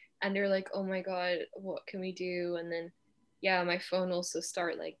 And they're like, oh my God, what can we do? And then, yeah, my phone also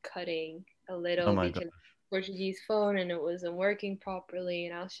started like cutting a Oh little my God. because Portuguese phone and it wasn't working properly.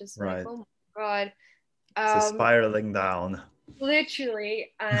 And I was just like, Right. oh my God. So Um, spiraling down.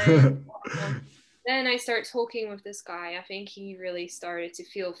 Literally. And um, then I start talking with this guy. I think he really started to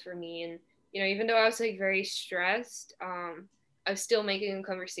feel for me. And, even though I was like very stressed, I was still making a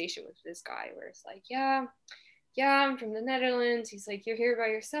conversation with this guy where it's like, yeah, I'm from the Netherlands. He's like, you're here by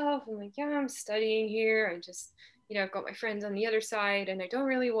yourself. I'm like, yeah, I'm studying here. I just, I've got my friends on the other side and I don't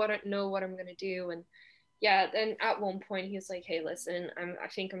really want to know what I'm going to do. And yeah, then at one point he was like, hey, listen, I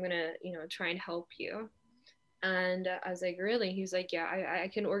think I'm going to, try and help you. And I was like, really? He was like, yeah, I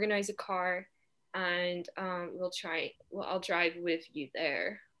can organize a car and I'll drive with you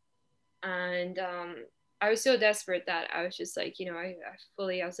there. And I was so desperate that I was just like, I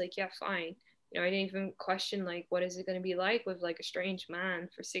was like, yeah, fine. I didn't even question like, what is it going to be like with like a strange man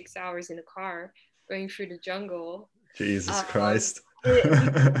for 6 hours in a car going through the jungle. Jesus Um, Christ.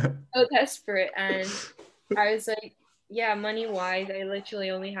 so desperate. And I was like, yeah, money wise, I literally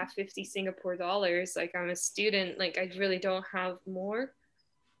only have 50 Singapore dollars. Like, I'm a student, like, I really don't have more.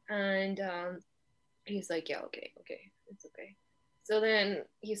 And he's like, yeah, okay, okay, it's okay. So then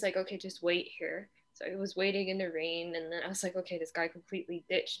he's like, okay, just wait here. So I was waiting in the rain, and then I was like, okay, this guy completely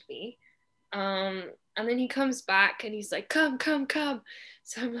ditched me. And then he comes back and he's like, come, come, come.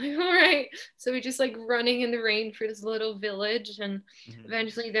 So I'm like, all right. So we're just like running in the rain for this little village. And Mhm.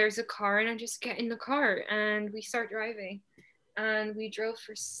 eventually there's a car, and I just get in the car and we start driving. And we drove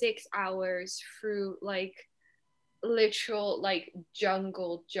for 6 hours through like literal like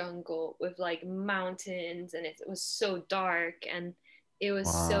jungle with like mountains. And it was so dark and it was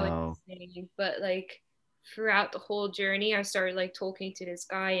so Wow. insane. But like, throughout the whole journey, I started like talking to this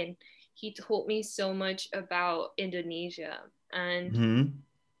guy, and he told me so much about Indonesia. And Hmm.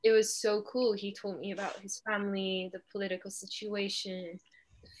 it was so cool. He told me about his family, the political situation,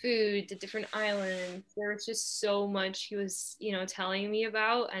 the food, the different islands. There was just so much he was, telling me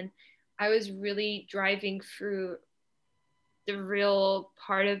about. And I was really driving through the real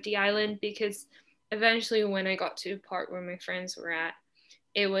part of the island, because eventually when I got to the part where my friends were at,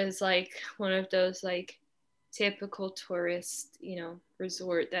 it was like one of those like typical tourist,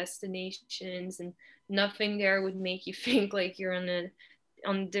 resort destinations, and nothing there would make you think like you're on a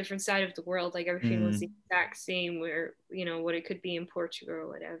different side of the world. Like everything was the Mm. exact same, where what it could be in Portugal or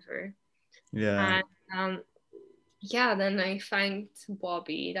whatever. Yeah. And yeah, then I found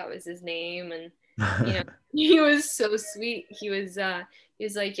Bobby, that was his name, and you know, he was so sweet. He was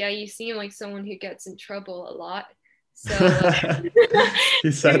like, yeah, you seem like someone who gets in trouble a lot. So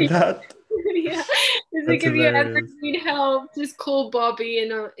He said that. yeah, he's like, That's if you ever hilarious. need help, just call Bobby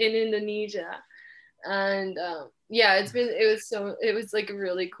in Indonesia. And yeah, it was like a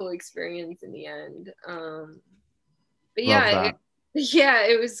really cool experience in the end. But yeah, Love that. yeah,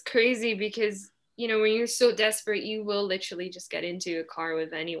 it was crazy because when you're so desperate, you will literally just get into a car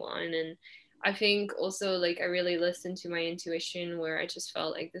with anyone. And I think also like I really listened to my intuition, where I just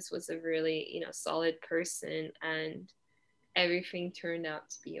felt like this was a really solid person, and everything turned out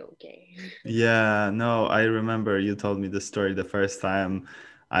to be okay. Yeah, no, I remember you told me the story the first time.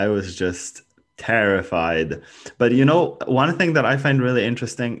 I was just terrified. But one thing that I find really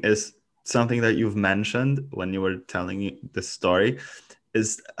interesting is something that you've mentioned when you were telling the story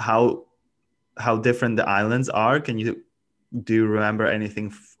is how different the islands are. Do you remember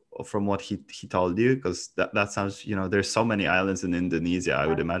anything from what he told you? Because that sounds, there's so many islands in Indonesia. I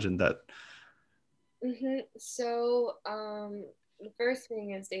would imagine that. So, the first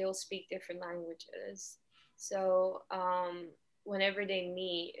thing is they all speak different languages. So, whenever they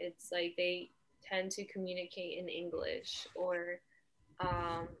meet, it's like they tend to communicate in English, or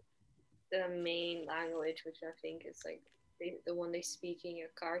um, the main language, which I think is like the one they speak in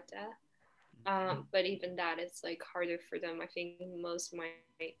Jakarta. But even that, it's like harder for them. I think most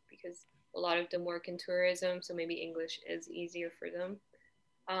might, because a lot of them work in tourism, so maybe English is easier for them.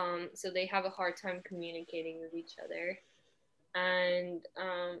 So they have a hard time communicating with each other. And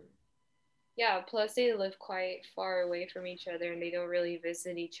yeah, plus they live quite far away from each other, and they don't really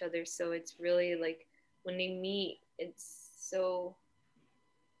visit each other. So it's really like when they meet, it's so,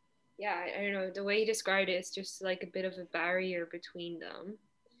 yeah, I don't know. The way he described it is just like a bit of a barrier between them.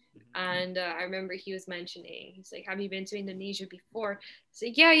 And I remember he was mentioning, he's like, have you been to Indonesia before? He's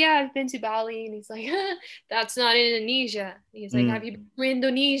like, yeah, yeah, I've been to Bali. And he's like, that's not Indonesia. He's like, have Mm. you been to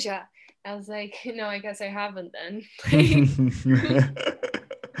Indonesia? I was like, no, I guess I haven't then.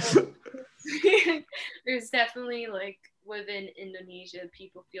 There's definitely like within Indonesia,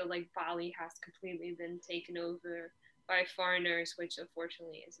 people feel like Bali has completely been taken over by foreigners, which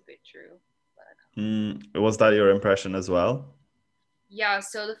unfortunately is a bit true. But Was that your impression as well? yeah,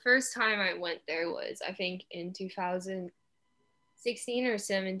 so the first time I went there was I think in 2016 or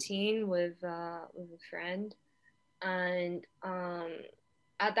 17 with a friend. And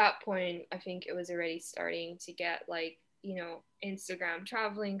at that point I think it was already starting to get like Instagram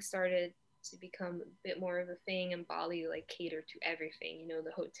traveling started to become a bit more of a thing, and Bali like catered to everything,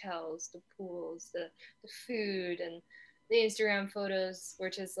 the hotels, the pools, the food, and the Instagram photos were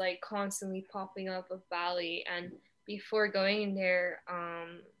just like constantly popping up of Bali. And before going in there,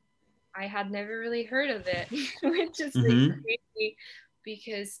 I had never really heard of it, which is like Mm-hmm. crazy,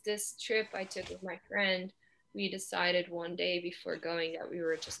 because this trip I took with my friend, we decided one day before going that we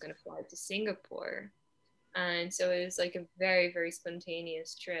were just going to fly to Singapore. And so it was like a very, very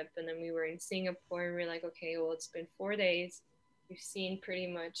spontaneous trip. And then we were in Singapore, and we are like, okay, well, it's been 4 days. We've seen pretty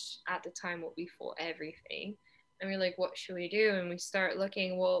much at the time what we thought everything. And we are like, what should we do? And we start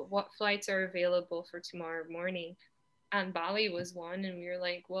looking, well, what flights are available for tomorrow morning? And Bali was one. And we were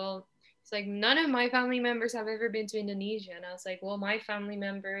like, well, it's like none of my family members have ever been to Indonesia. And I was like, well, my family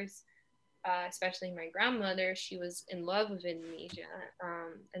members, especially my grandmother, she was in love with Indonesia.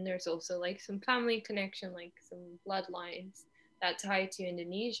 And there's also like some family connection, like some bloodlines that tie to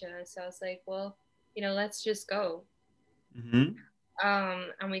Indonesia. So I was like, well, let's just go. Mm-hmm.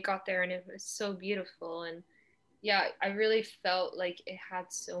 And we got there, and it was so beautiful. And yeah, I really felt like it had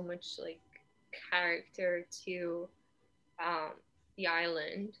so much like character to um, the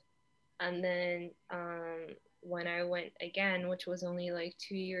island. And then when I went again, which was only like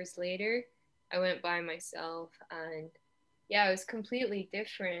 2 years later, I went by myself, and yeah, it was completely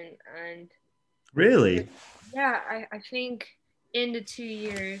different. And Really? yeah, I think in the 2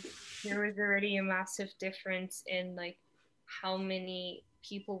 years. there was already a massive difference in like how many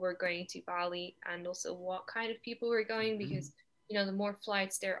people were going to Bali and also what kind of people were going, because the more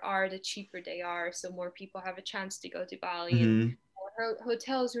flights there are, the cheaper they are, so more people have a chance to go to Bali, and Mm-hmm. more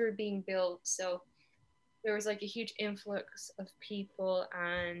hotels were being built, so there was like a huge influx of people.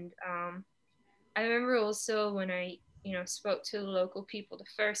 And I remember also when I spoke to the local people the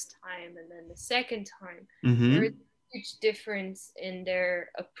first time and then the second time, there was Mm-hmm. a huge difference in their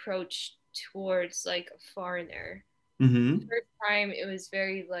approach towards like a foreigner. The Mm-hmm. first time it was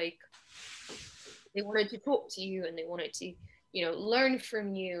very like they wanted to talk to you and they wanted to learn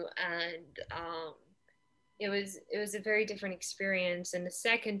from you, and it was a very different experience. And the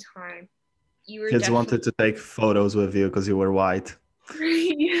second time you were Kids definitely wanted to take photos with you because you were white.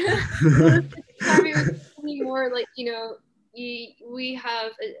 yeah. Well, the second time it was definitely more like we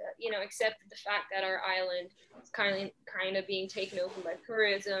have accepted the fact that our island is kind of being taken over by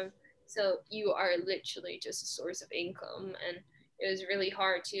tourism, so you are literally just a source of income, and it was really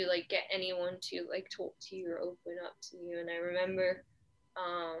hard to like get anyone to like talk to you or open up to you. And I remember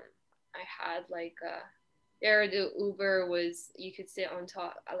I had like there the Uber was, you could sit on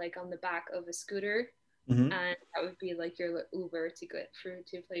top like on the back of a scooter, Mm-hmm. and that would be like your Uber to get through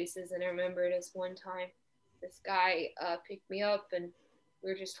to places. And I remember this one time, this guy picked me up, and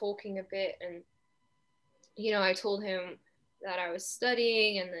we were just talking a bit, and I told him that I was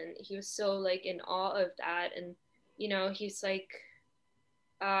studying, and then he was so like in awe of that, and he's like,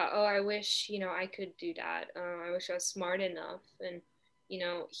 oh, I wish I could do that. I wish I was smart enough, and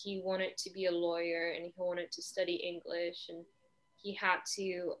he wanted to be a lawyer, and he wanted to study English, and he had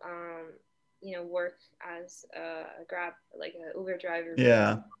to work as a grab like an Uber driver because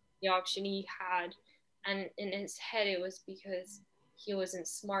Yeah. the option he had, and in his head it was because he wasn't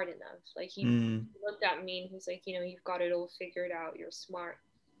smart enough. Like he Mm. looked at me and he was like, you've got it all figured out. You're smart.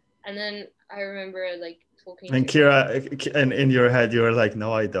 And then I remember like talking And to him. Kira, and in your head, you were like,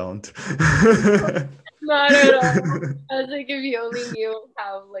 "No, I don't." Not at all. I was like, if you only knew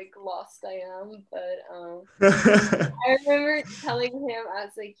how like lost I am. But I remember telling him, I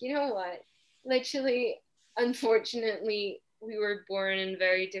was like, you know what? Literally, unfortunately, we were born in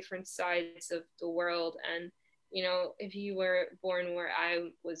very different sides of the world. And, if you were born where I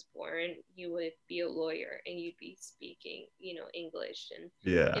was born, you would be a lawyer and you'd be speaking, English. And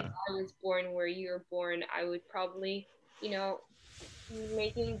if Yeah. I was born where you were born, I would probably, you know,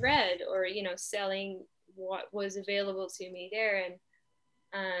 making bread or, selling what was available to me there.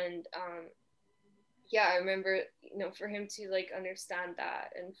 And yeah, I remember, for him to like understand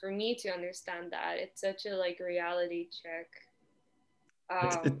that, and for me to understand that, it's such a like reality check.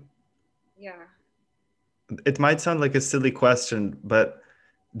 It, it Yeah. it might sound like a silly question, but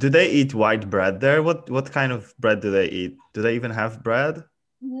do they eat white bread there? What kind of bread do they eat? Do they even have bread?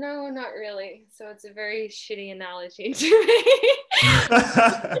 No, not really. So it's a very shitty analogy to me.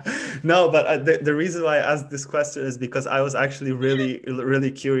 No, but the reason why I asked this question is because I was actually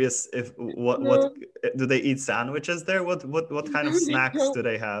really curious if what No, do they eat sandwiches there? What kind of no, they snacks don't. do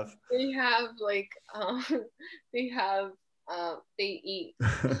they have? They have like they have they eat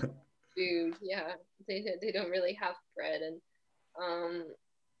food. Yeah, they don't really have bread. And um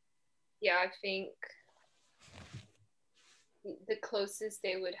yeah, I think the closest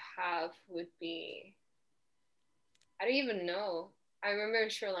they would have would be, I don't even know. I remember in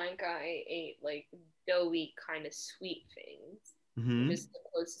Sri Lanka I ate like doughy kind of sweet things, which Hmm. is the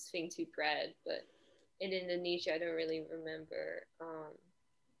closest thing to bread. But in Indonesia I don't really remember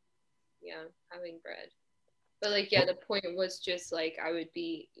yeah, having bread. But like yeah, the point was just like I would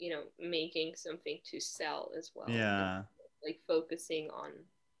be, making something to sell as well, and Yeah. like focusing on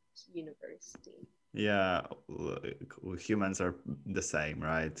university. Yeah, humans are the same,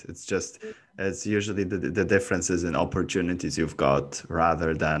 right? It's usually the differences in opportunities you've got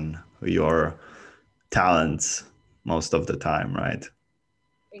rather than your talents most of the time, right?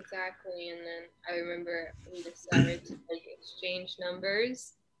 Exactly. And then I remember we decided to like exchange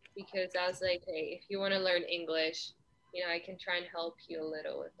numbers, because I was like, hey, if you want to learn English, I can try and help you a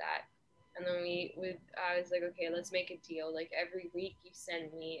little with that. And then I was like, okay, let's make a deal. Like every week you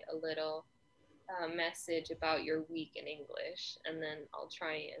send me a little message about your week in English, and then I'll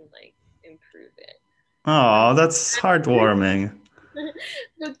try and like improve it. But Oh, that's heartwarming.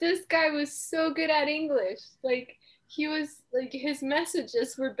 but this guy was so good at English. Like he was like his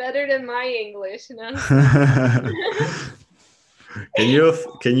messages were better than my English, and I was like, Can you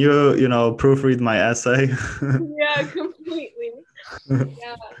proofread my essay? yeah, completely.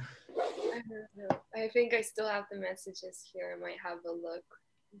 Yeah, I don't know. I think I still have the messages here. I might have a look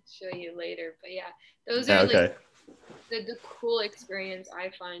and show you later. But yeah, those Yeah, are like okay. the cool experience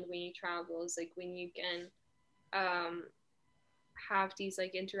I find when you travel is like when you can um have these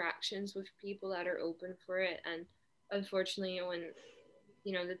like interactions with people that are open for it. And unfortunately, when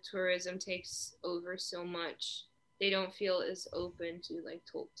the tourism takes over so much, they don't feel as open to like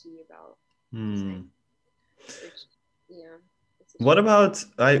talk to you about these things, Hmm. which, yeah, it's a What shame. about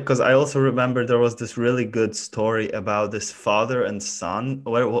because I also remember there was this really good story about this father and son.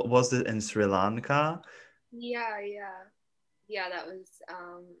 Where what was it, in Sri Lanka? Yeah, yeah, yeah, that was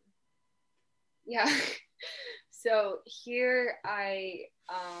yeah. So here I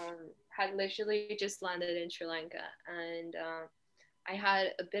had literally just landed in Sri Lanka, and I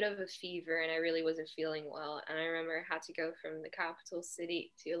had a bit of a fever and I really wasn't feeling well. And I remember I had to go from the capital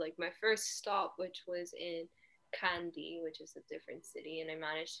city to like my first stop, which was in Kandy, which is a different city. And I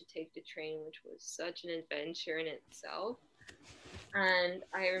managed to take the train, which was such an adventure in itself. And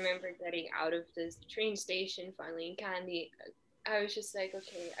I remember getting out of this train station finally in Kandy. I was just like,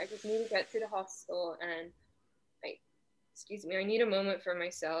 okay, I just need to get to the hostel and I, excuse me, I need a moment for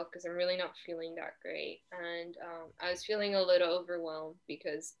myself because I'm really not feeling that great. And I was feeling a little overwhelmed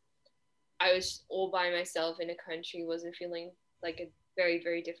because I was all by myself in a country, wasn't feeling like a very,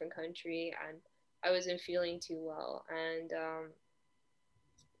 very different country, and I wasn't feeling too well. And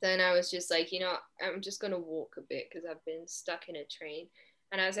then I was just like, I'm just gonna walk a bit because I've been stuck in a train.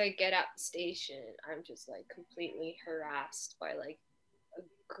 And as I get at the station, I'm just like completely harassed by like a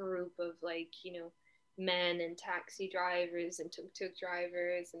group of like, men and taxi drivers and tuk-tuk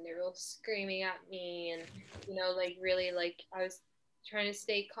drivers, and they're all screaming at me. And like really, like I was trying to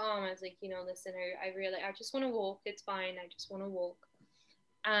stay calm. I was like, listen, I really, I just want to walk, it's fine, I just want to walk.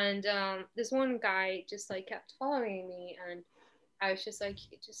 And this one guy just like kept following me, and I was just like,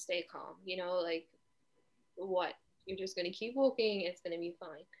 just stay calm, like what, you're just gonna keep walking, it's gonna be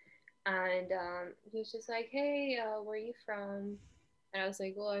fine. And he was just like, hey, where are you from? And I was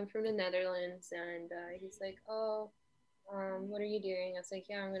like, well, I'm from the Netherlands. And he's like, oh, what are you doing? I was like,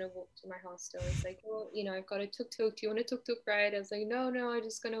 yeah, I'm gonna walk to my hostel. He's like, well, I've got a tuk tuk. Do you want a tuk tuk ride? I was like, no, no, I'm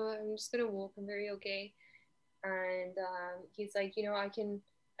just gonna walk. I'm very okay. And he's like, I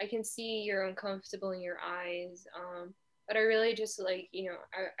can see you're uncomfortable in your eyes. But I really just like,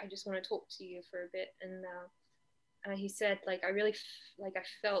 I just want to talk to you for a bit. And he said, like, I really, like, I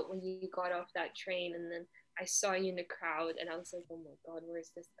felt when you got off that train, and then I saw you in the crowd, and I was like, oh my God, where is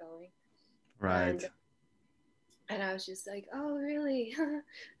this going? Right. And I was just like, oh, really?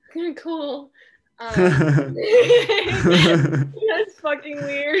 Cool. That's fucking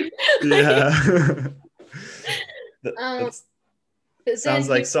weird. Like, Yeah. um, That's but then sounds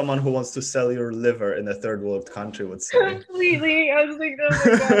like he someone who wants to sell your liver in a third world country would say. completely, I was like, oh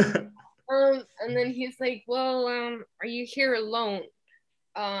my God. And then he's like, well, are you here alone?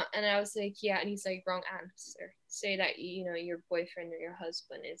 And I was like, yeah. And he's like, wrong answer. Say that your boyfriend or your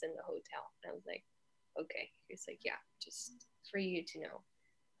husband is in the hotel. And I was like, okay. He's like, yeah, just for you to know.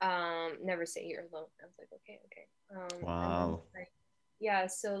 Never say you're alone. I was like, okay, okay. And then Wow. he's like, yeah.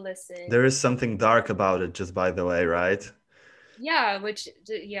 So listen, There is something dark about it, just by the way, right? yeah. Which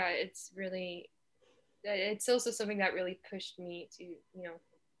yeah, it's really. It's also something that really pushed me to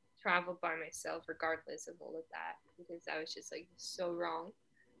travel by myself, regardless of all of that, because I was just like so wrong.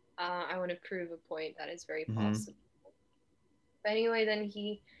 I want to prove a point that is very Hmm. possible. But anyway, then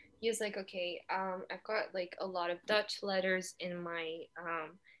he was like, okay, I've got like a lot of Dutch letters in my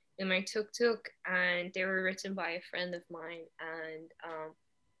tuk tuk, and they were written by a friend of mine, and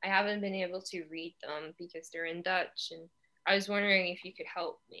I haven't been able to read them because they're in Dutch, and I was wondering if you could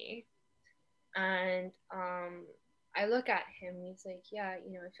help me. And I look at him, and he's like, yeah,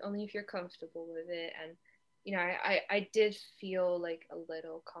 if only if you're comfortable with it. And I did feel like a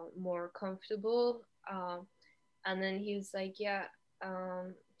little more comfortable. And then he was like, yeah,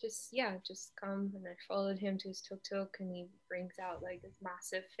 just come. And I followed him to his tuk tuk, and he brings out like this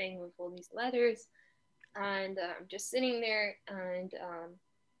massive thing with all these letters. And I'm just sitting there, and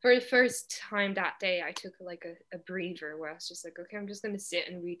for the first time that day, I took like a breather where I was just like, okay, I'm just gonna sit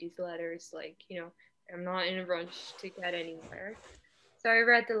and read these letters, like, I'm not in a rush to get anywhere. So I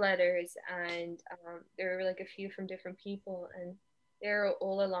read the letters, and there were like a few from different people, and they're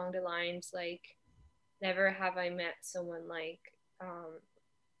all along the lines like, never have I met someone like um,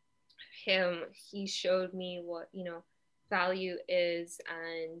 him. He showed me what value is,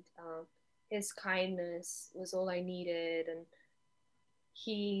 and his kindness was all I needed. And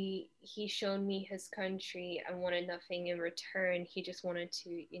he showed me his country and wanted nothing in return. He just wanted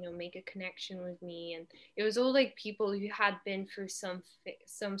to make a connection with me. And it was all like people who had been through some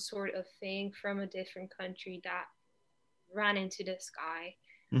sort of thing from a different country that ran into this guy.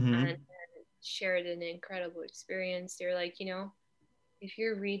 And Hmm. shared an incredible experience. They're like, if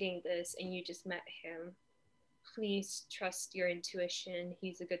you're reading this and you just met him, please trust your intuition.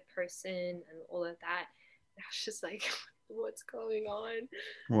 He's a good person and all of that. And I was just like, what's going on?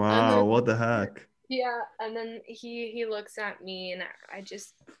 And Wow, then what the heck? yeah, and then he looks at me and I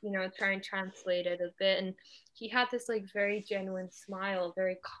just, try and translate it a bit. And he had this like very genuine smile,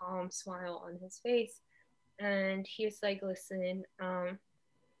 very calm smile on his face. And he was like, listen,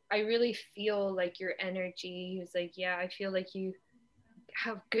 I really feel like your energy. He was like, yeah, I feel like you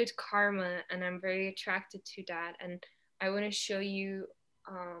have good karma and I'm very attracted to that. And I want to show you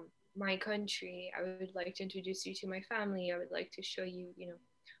my country. I would like to introduce you to my family. I would like to show you,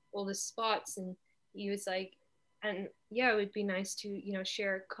 all the spots. And he was like, and yeah, it would be nice to,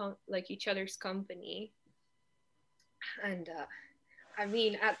 share like each other's company. And I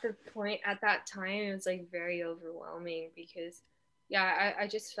mean, at the point at that time, it was like very overwhelming because, yeah, I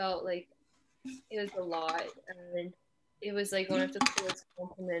just felt like it was a lot, and it was like one of the coolest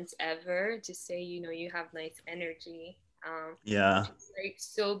compliments ever to say, you have nice energy, Yeah, which is like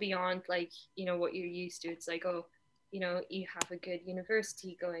so beyond like what you're used to. It's like, oh, you have a good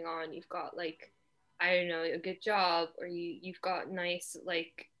university going on. You've got like, I don't know, a good job, or you've got nice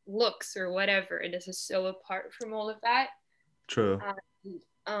like looks or whatever. And this is so apart from all of that. true.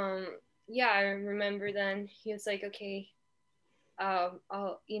 And, yeah, I remember then he was like, okay, I'll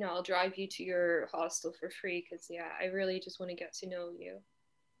drive you to your hostel for free because yeah, I really just want to get to know you.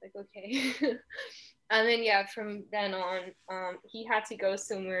 Like, okay. And then yeah, from then on, he had to go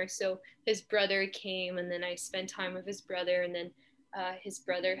somewhere, so his brother came, and then I spent time with his brother, and then his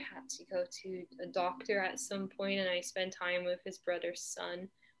brother had to go to a doctor at some point, and I spent time with his brother's son,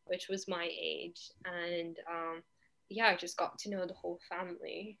 which was my age, and yeah, I just got to know the whole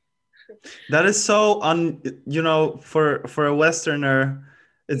family. That is so for a Westerner,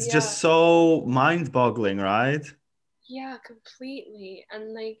 it's Yeah, just so mind-boggling, right? yeah, completely.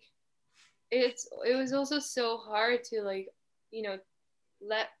 And like it was also so hard to like, you know,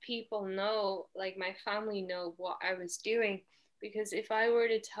 let people know, like my family know what I was doing. Because if I were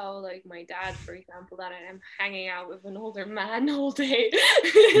to tell like my dad, for example, that I'm hanging out with an older man all day,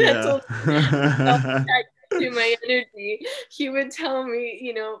 I Yeah. told to my energy, he would tell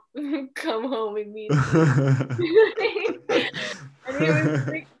me, come home immediately. And it was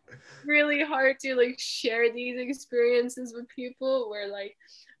like really hard to like share these experiences with people where like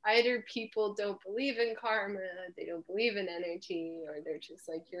either people don't believe in karma, they don't believe in energy, or they're just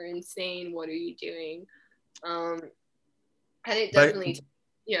like, you're insane, what are you doing? um and it But definitely,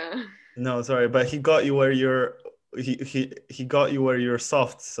 yeah. no, sorry, but he got you where he got you where you're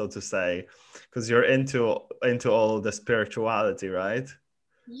soft, so to say, because you're into all the spirituality, right?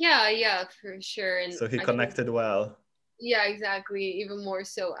 Yeah, for sure. And So he I think, connected well. yeah, exactly, even more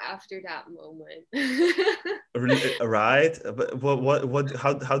so after that moment. Right, but what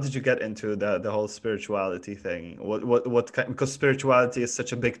how did you get into the whole spirituality thing? What kind, because spirituality is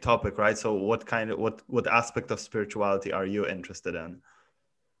such a big topic, right? So what kind of what aspect of spirituality are you interested in?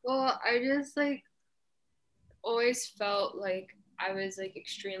 Well, I just like always felt like I was like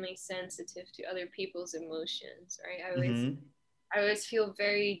extremely sensitive to other people's emotions, right? Mm-hmm. I always feel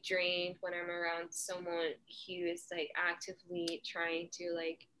very drained when I'm around someone who is like actively trying to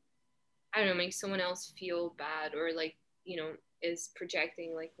like, I don't know, make someone else feel bad, or like, is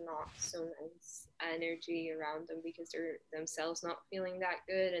projecting like not so nice energy around them because they're themselves not feeling that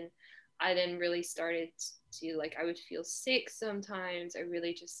good. And I then really started to like, I would feel sick sometimes. I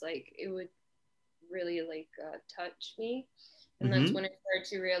really just like, it would really like touch me. And that's when Mm-hmm. I started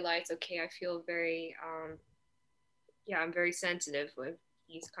to realize, okay, I feel very yeah, I'm very sensitive with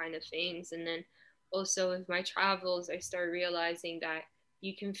these kind of things. And then also with my travels, I started realizing that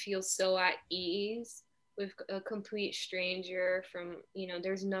you can feel so at ease with a complete stranger from,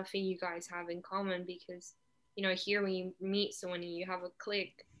 there's nothing you guys have in common because, here when you meet someone and you have a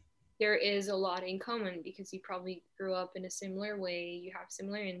click, there is a lot in common because you probably grew up in a similar way, you have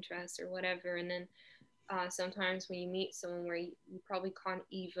similar interests or whatever. And then sometimes when you meet someone where you probably can't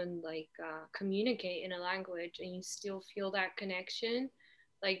even like communicate in a language and you still feel that connection,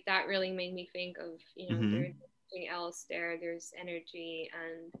 like that really made me think of, there's Mm-hmm. something else there, there's energy.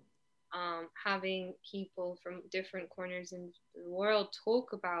 And having people from different corners in the world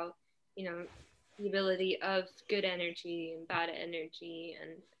talk about, you know the ability of good energy and bad energy.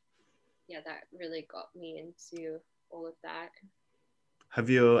 And yeah, that really got me into all of that. Have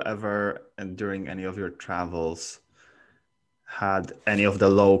you ever, and during any of your travels, had any of the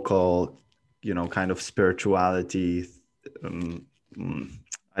local, kind of spirituality, um, mm,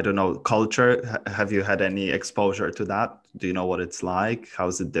 I I don't know, culture? Have you had any exposure to that? Do you know what it's like? How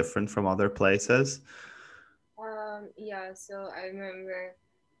is it different from other places? Yeah, so I remember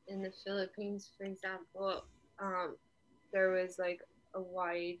in the Philippines, for example, um, there was like a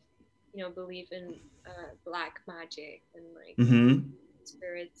wide, belief in black magic and like Mm-hmm.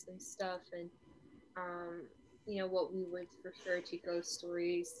 spirits and stuff, and um, what we would refer to ghost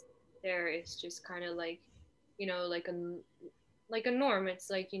stories there is just kind of like, like a norm. It's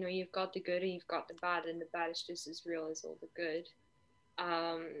like, you've got the good and you've got the bad, and the bad is just as real as all the good.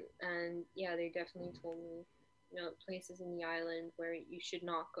 And yeah, they definitely told me, places in the island where you should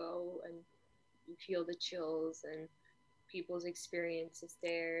not go, and you feel the chills and people's experiences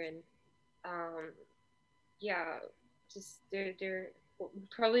there. And um, yeah, just they're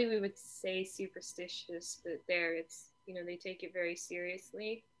probably we would say superstitious, but there it's, they take it very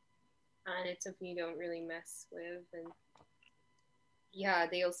seriously, and it's something you don't really mess with. And yeah,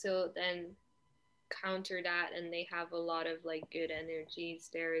 they also then counter that, and they have a lot of like good energies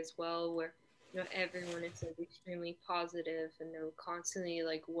there as well, where everyone is like extremely positive, and they're constantly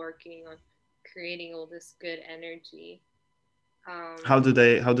like working on creating all this good energy. um How do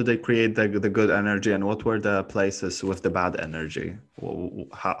they create the good energy, and what were the places with the bad energy?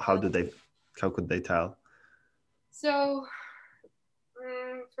 How did they, how could they tell? so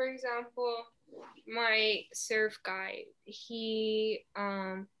for example, my surf guy, he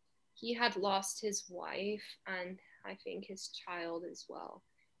had lost his wife and I think his child as well,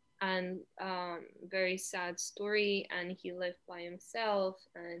 and very sad story, and he lived by himself.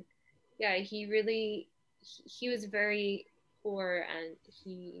 And yeah, he was very poor, and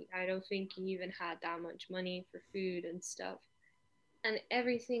I don't think he even had that much money for food and stuff. And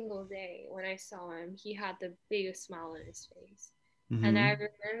every single day when I saw him, he had the biggest smile on his face. And I Mm-hmm.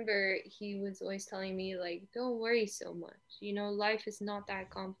 remember he was always telling me, like, don't worry so much. Life is not that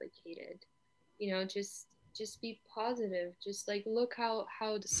complicated. Just be positive. Just like look how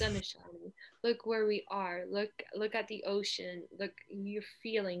the sun is shining. Look where we are. Look at the ocean. Look, you're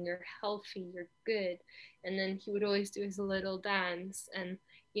feeling, you're healthy, you're good. And then he would always do his little dance, and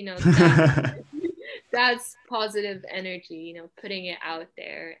that that's positive energy, putting it out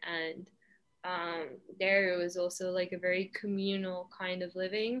there. And there it was also like a very communal kind of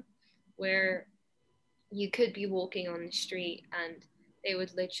living, where you could be walking on the street and they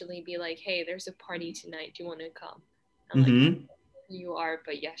would literally be like, hey, there's a party tonight, do you want to come? I'm like, I don't Mm-hmm. know who you are,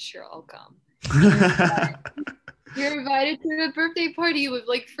 but yeah, sure, I'll come. And you're invited to a birthday party with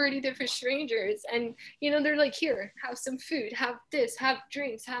like 30 different strangers, and they're like, here, have some food, have this, have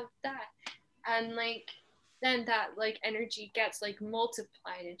drinks, have that. And like then that like energy gets like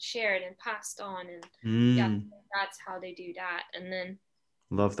multiplied and shared and passed on. And yeah, Mm, that's how they do that. And then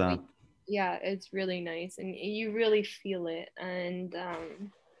love that. yeah, it's really nice, and you really feel it. And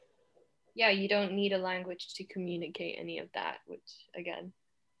yeah, you don't need a language to communicate any of that, which again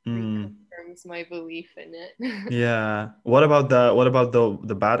Mm. reconfirms my belief in it. Yeah. What about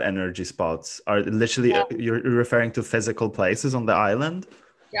the bad energy spots? Are literally you're referring to physical places on the island?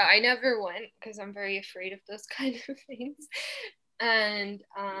 Yeah, I never went because I'm very afraid of those kind of things. And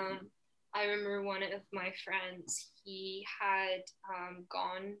I remember one of my friends, he had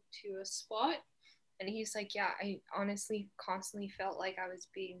gone to a spot, and he's like, yeah, I honestly constantly felt like I was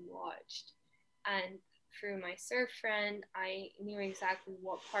being watched. And through my surf friend, I knew exactly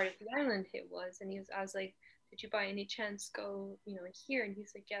what part of the island it was. And I was like, did you by any chance go, here? And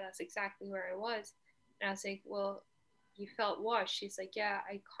he's like, yeah, that's exactly where I was. And I was like, well, you felt watched? She's like, yeah,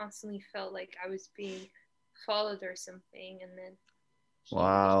 I constantly felt like I was being followed or something. And then he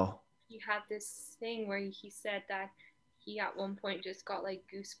Wow. he had this thing where he said that he at one point just got like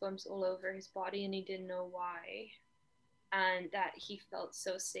goosebumps all over his body, and he didn't know why, and that he felt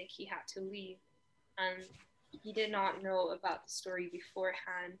so sick he had to leave. And he did not know about the story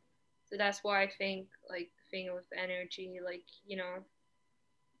beforehand. So that's why I think like the thing with energy, like,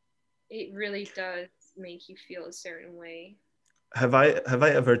 it really does make you feel a certain way. Have I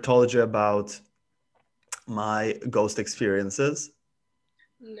ever told you about my ghost experiences?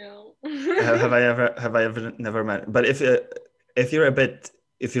 No. Have I ever never met? But if you're a bit,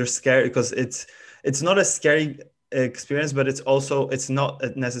 if you're scared, because it's not a scary experience, but it's not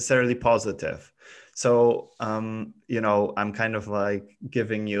necessarily positive. So I'm kind of like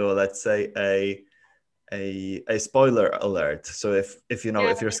giving you, let's say, a spoiler alert. So Yeah. if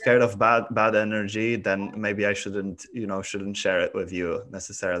you're scared of bad energy, then maybe I shouldn't share it with you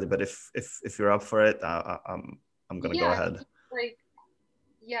necessarily. But if you're up for it, I'm gonna go Yeah, ahead. like,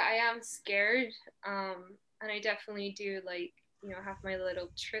 yeah, I am scared. And I definitely do like have my little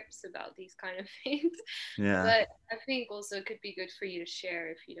trips about these kind of things. Yeah. But I think also it could be good for you to share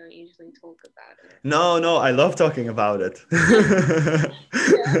if you don't usually talk about it. No, I love talking about it.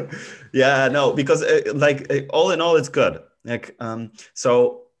 Yeah. Yeah, no, because all in all, it's good.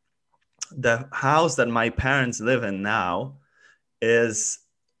 So the house that my parents live in now is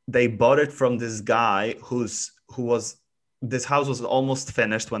they bought it from this guy who was this house was almost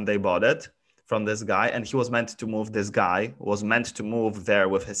finished when they bought it from this guy, and he was meant to move this guy was meant to move there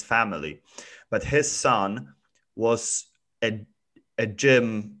with his family, but his son was a, a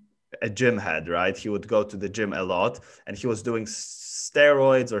gym a gym head, right? He would go to the gym a lot, and he was doing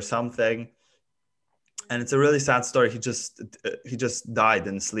steroids or something, and it's a really sad story. He just died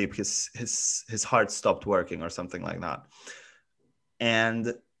in sleep. His heart stopped working or something like that.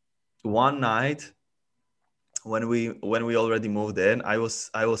 And one night when we already moved in, I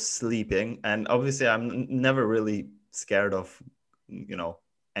was sleeping, and obviously I'm never really scared of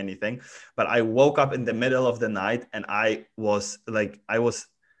anything, but I woke up in the middle of the night, and I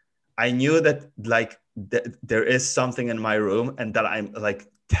knew that there is something in my room, and that I'm like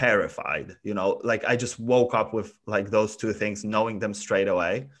terrified, like I just woke up with like those two things, knowing them straight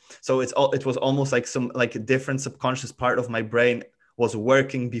away. So it was almost like some like a different subconscious part of my brain was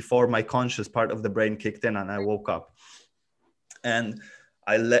working before my conscious part of the brain kicked in, and I woke up. And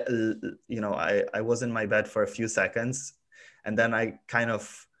I was in my bed for a few seconds, and then I kind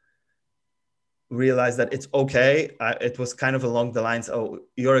of realized that it's okay. It was kind of along the lines, oh,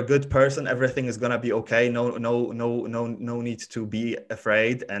 you're a good person, everything is gonna be okay, no need to be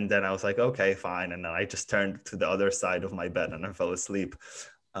afraid. And then I was like, okay, fine, and then I just turned to the other side of my bed and I fell asleep.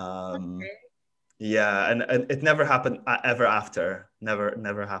 Okay. Yeah, and it never happened ever after.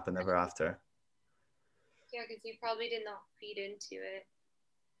 Never happened ever after. Yeah, because you probably did not feed into it.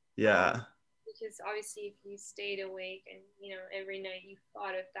 Yeah. Because obviously, if you stayed awake and every night you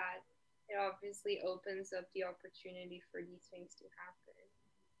thought of that, it obviously opens up the opportunity for these things to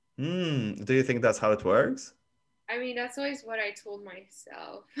happen. Do you think that's how it works? I mean, that's always what I told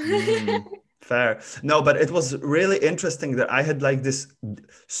myself. Fair. No, but it was really interesting that I had like this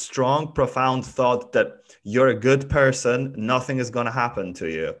strong, profound thought that you're a good person, nothing is going to happen to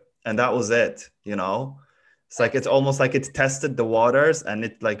you. And that was it, It's like, That's it's almost like it tested the waters and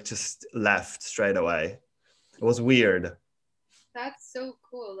it like just left straight away. It was weird. that's so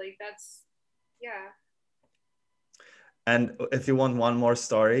cool. Like yeah. And if you want one more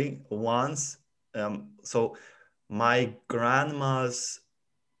story, so my grandma's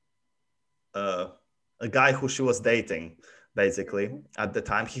a guy who she was dating, basically at the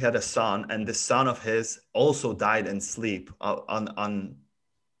time, he had a son, and the son of his also died in sleep, on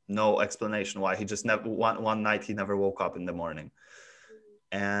no explanation why. He just never one night he never woke up in the morning,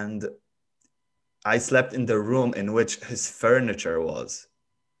 and I slept in the room in which his furniture was,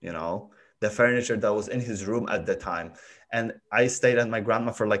 the furniture that was in his room at the time. And I stayed at my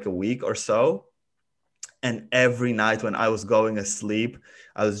grandma for like a week or so. And every night when I was going asleep,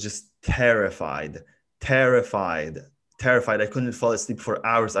 I was just terrified, terrified, terrified. I couldn't fall asleep for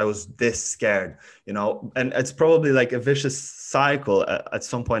hours. I was this scared, and it's probably like a vicious cycle at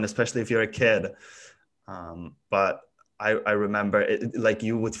some point, especially if you're a kid. But I remember it, like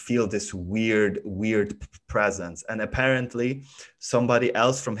you would feel this weird presence. And apparently somebody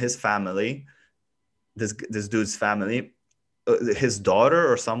else from his family, this dude's family, his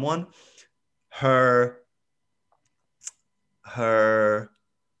daughter or someone, her her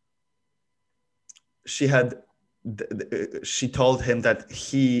she had she told him that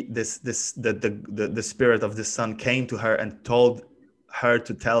the spirit of the son came to her and told her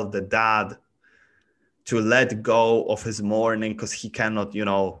to tell the dad to let go of his mourning, because he cannot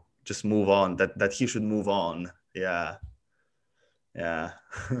just move on, that he should move on. Yeah. Yeah.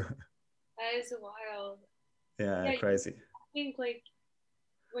 That is wild. Yeah, Yeah, crazy. I think like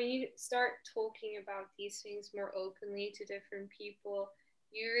when you start talking about these things more openly to different people,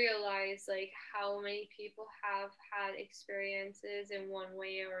 you realize like how many people have had experiences in one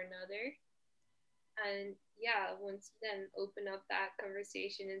way or another. And yeah, once you then open up that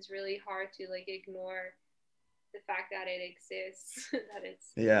conversation, it's really hard to like ignore the fact that it exists, that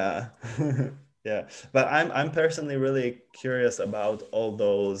it's Yeah. Yeah, but I'm personally really curious about all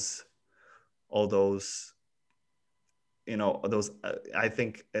those those I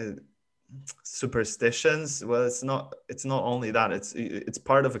think superstitions. Well, it's not only that, it's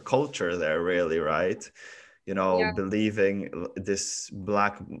part of a culture there, really, right? yeah, Believing this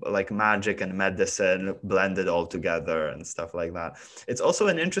black, like magic and medicine blended all together and stuff like that. It's also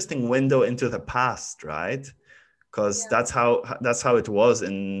an interesting window into the past, right? Because yeah, that's how it was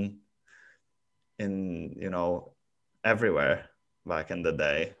in everywhere. back in the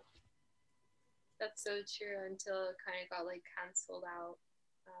day. That's so true until it kind of got like canceled out.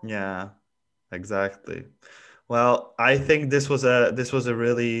 Yeah, exactly. Well, I think this was a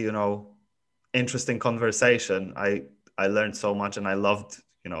really, interesting conversation. I learned so much and I loved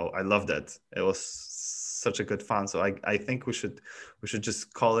it. It was such a good fun. So I think we should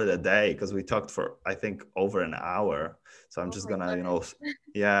just call it a day because we talked for I think over an hour. So I'm Oh just my gonna, goodness.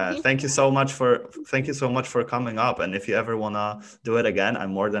 yeah, thank you so much for coming up. And if you ever wanna do it again,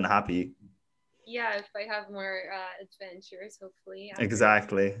 I'm more than happy. Yeah, if I have more adventures, hopefully after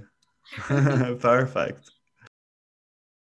Exactly. this. Perfect.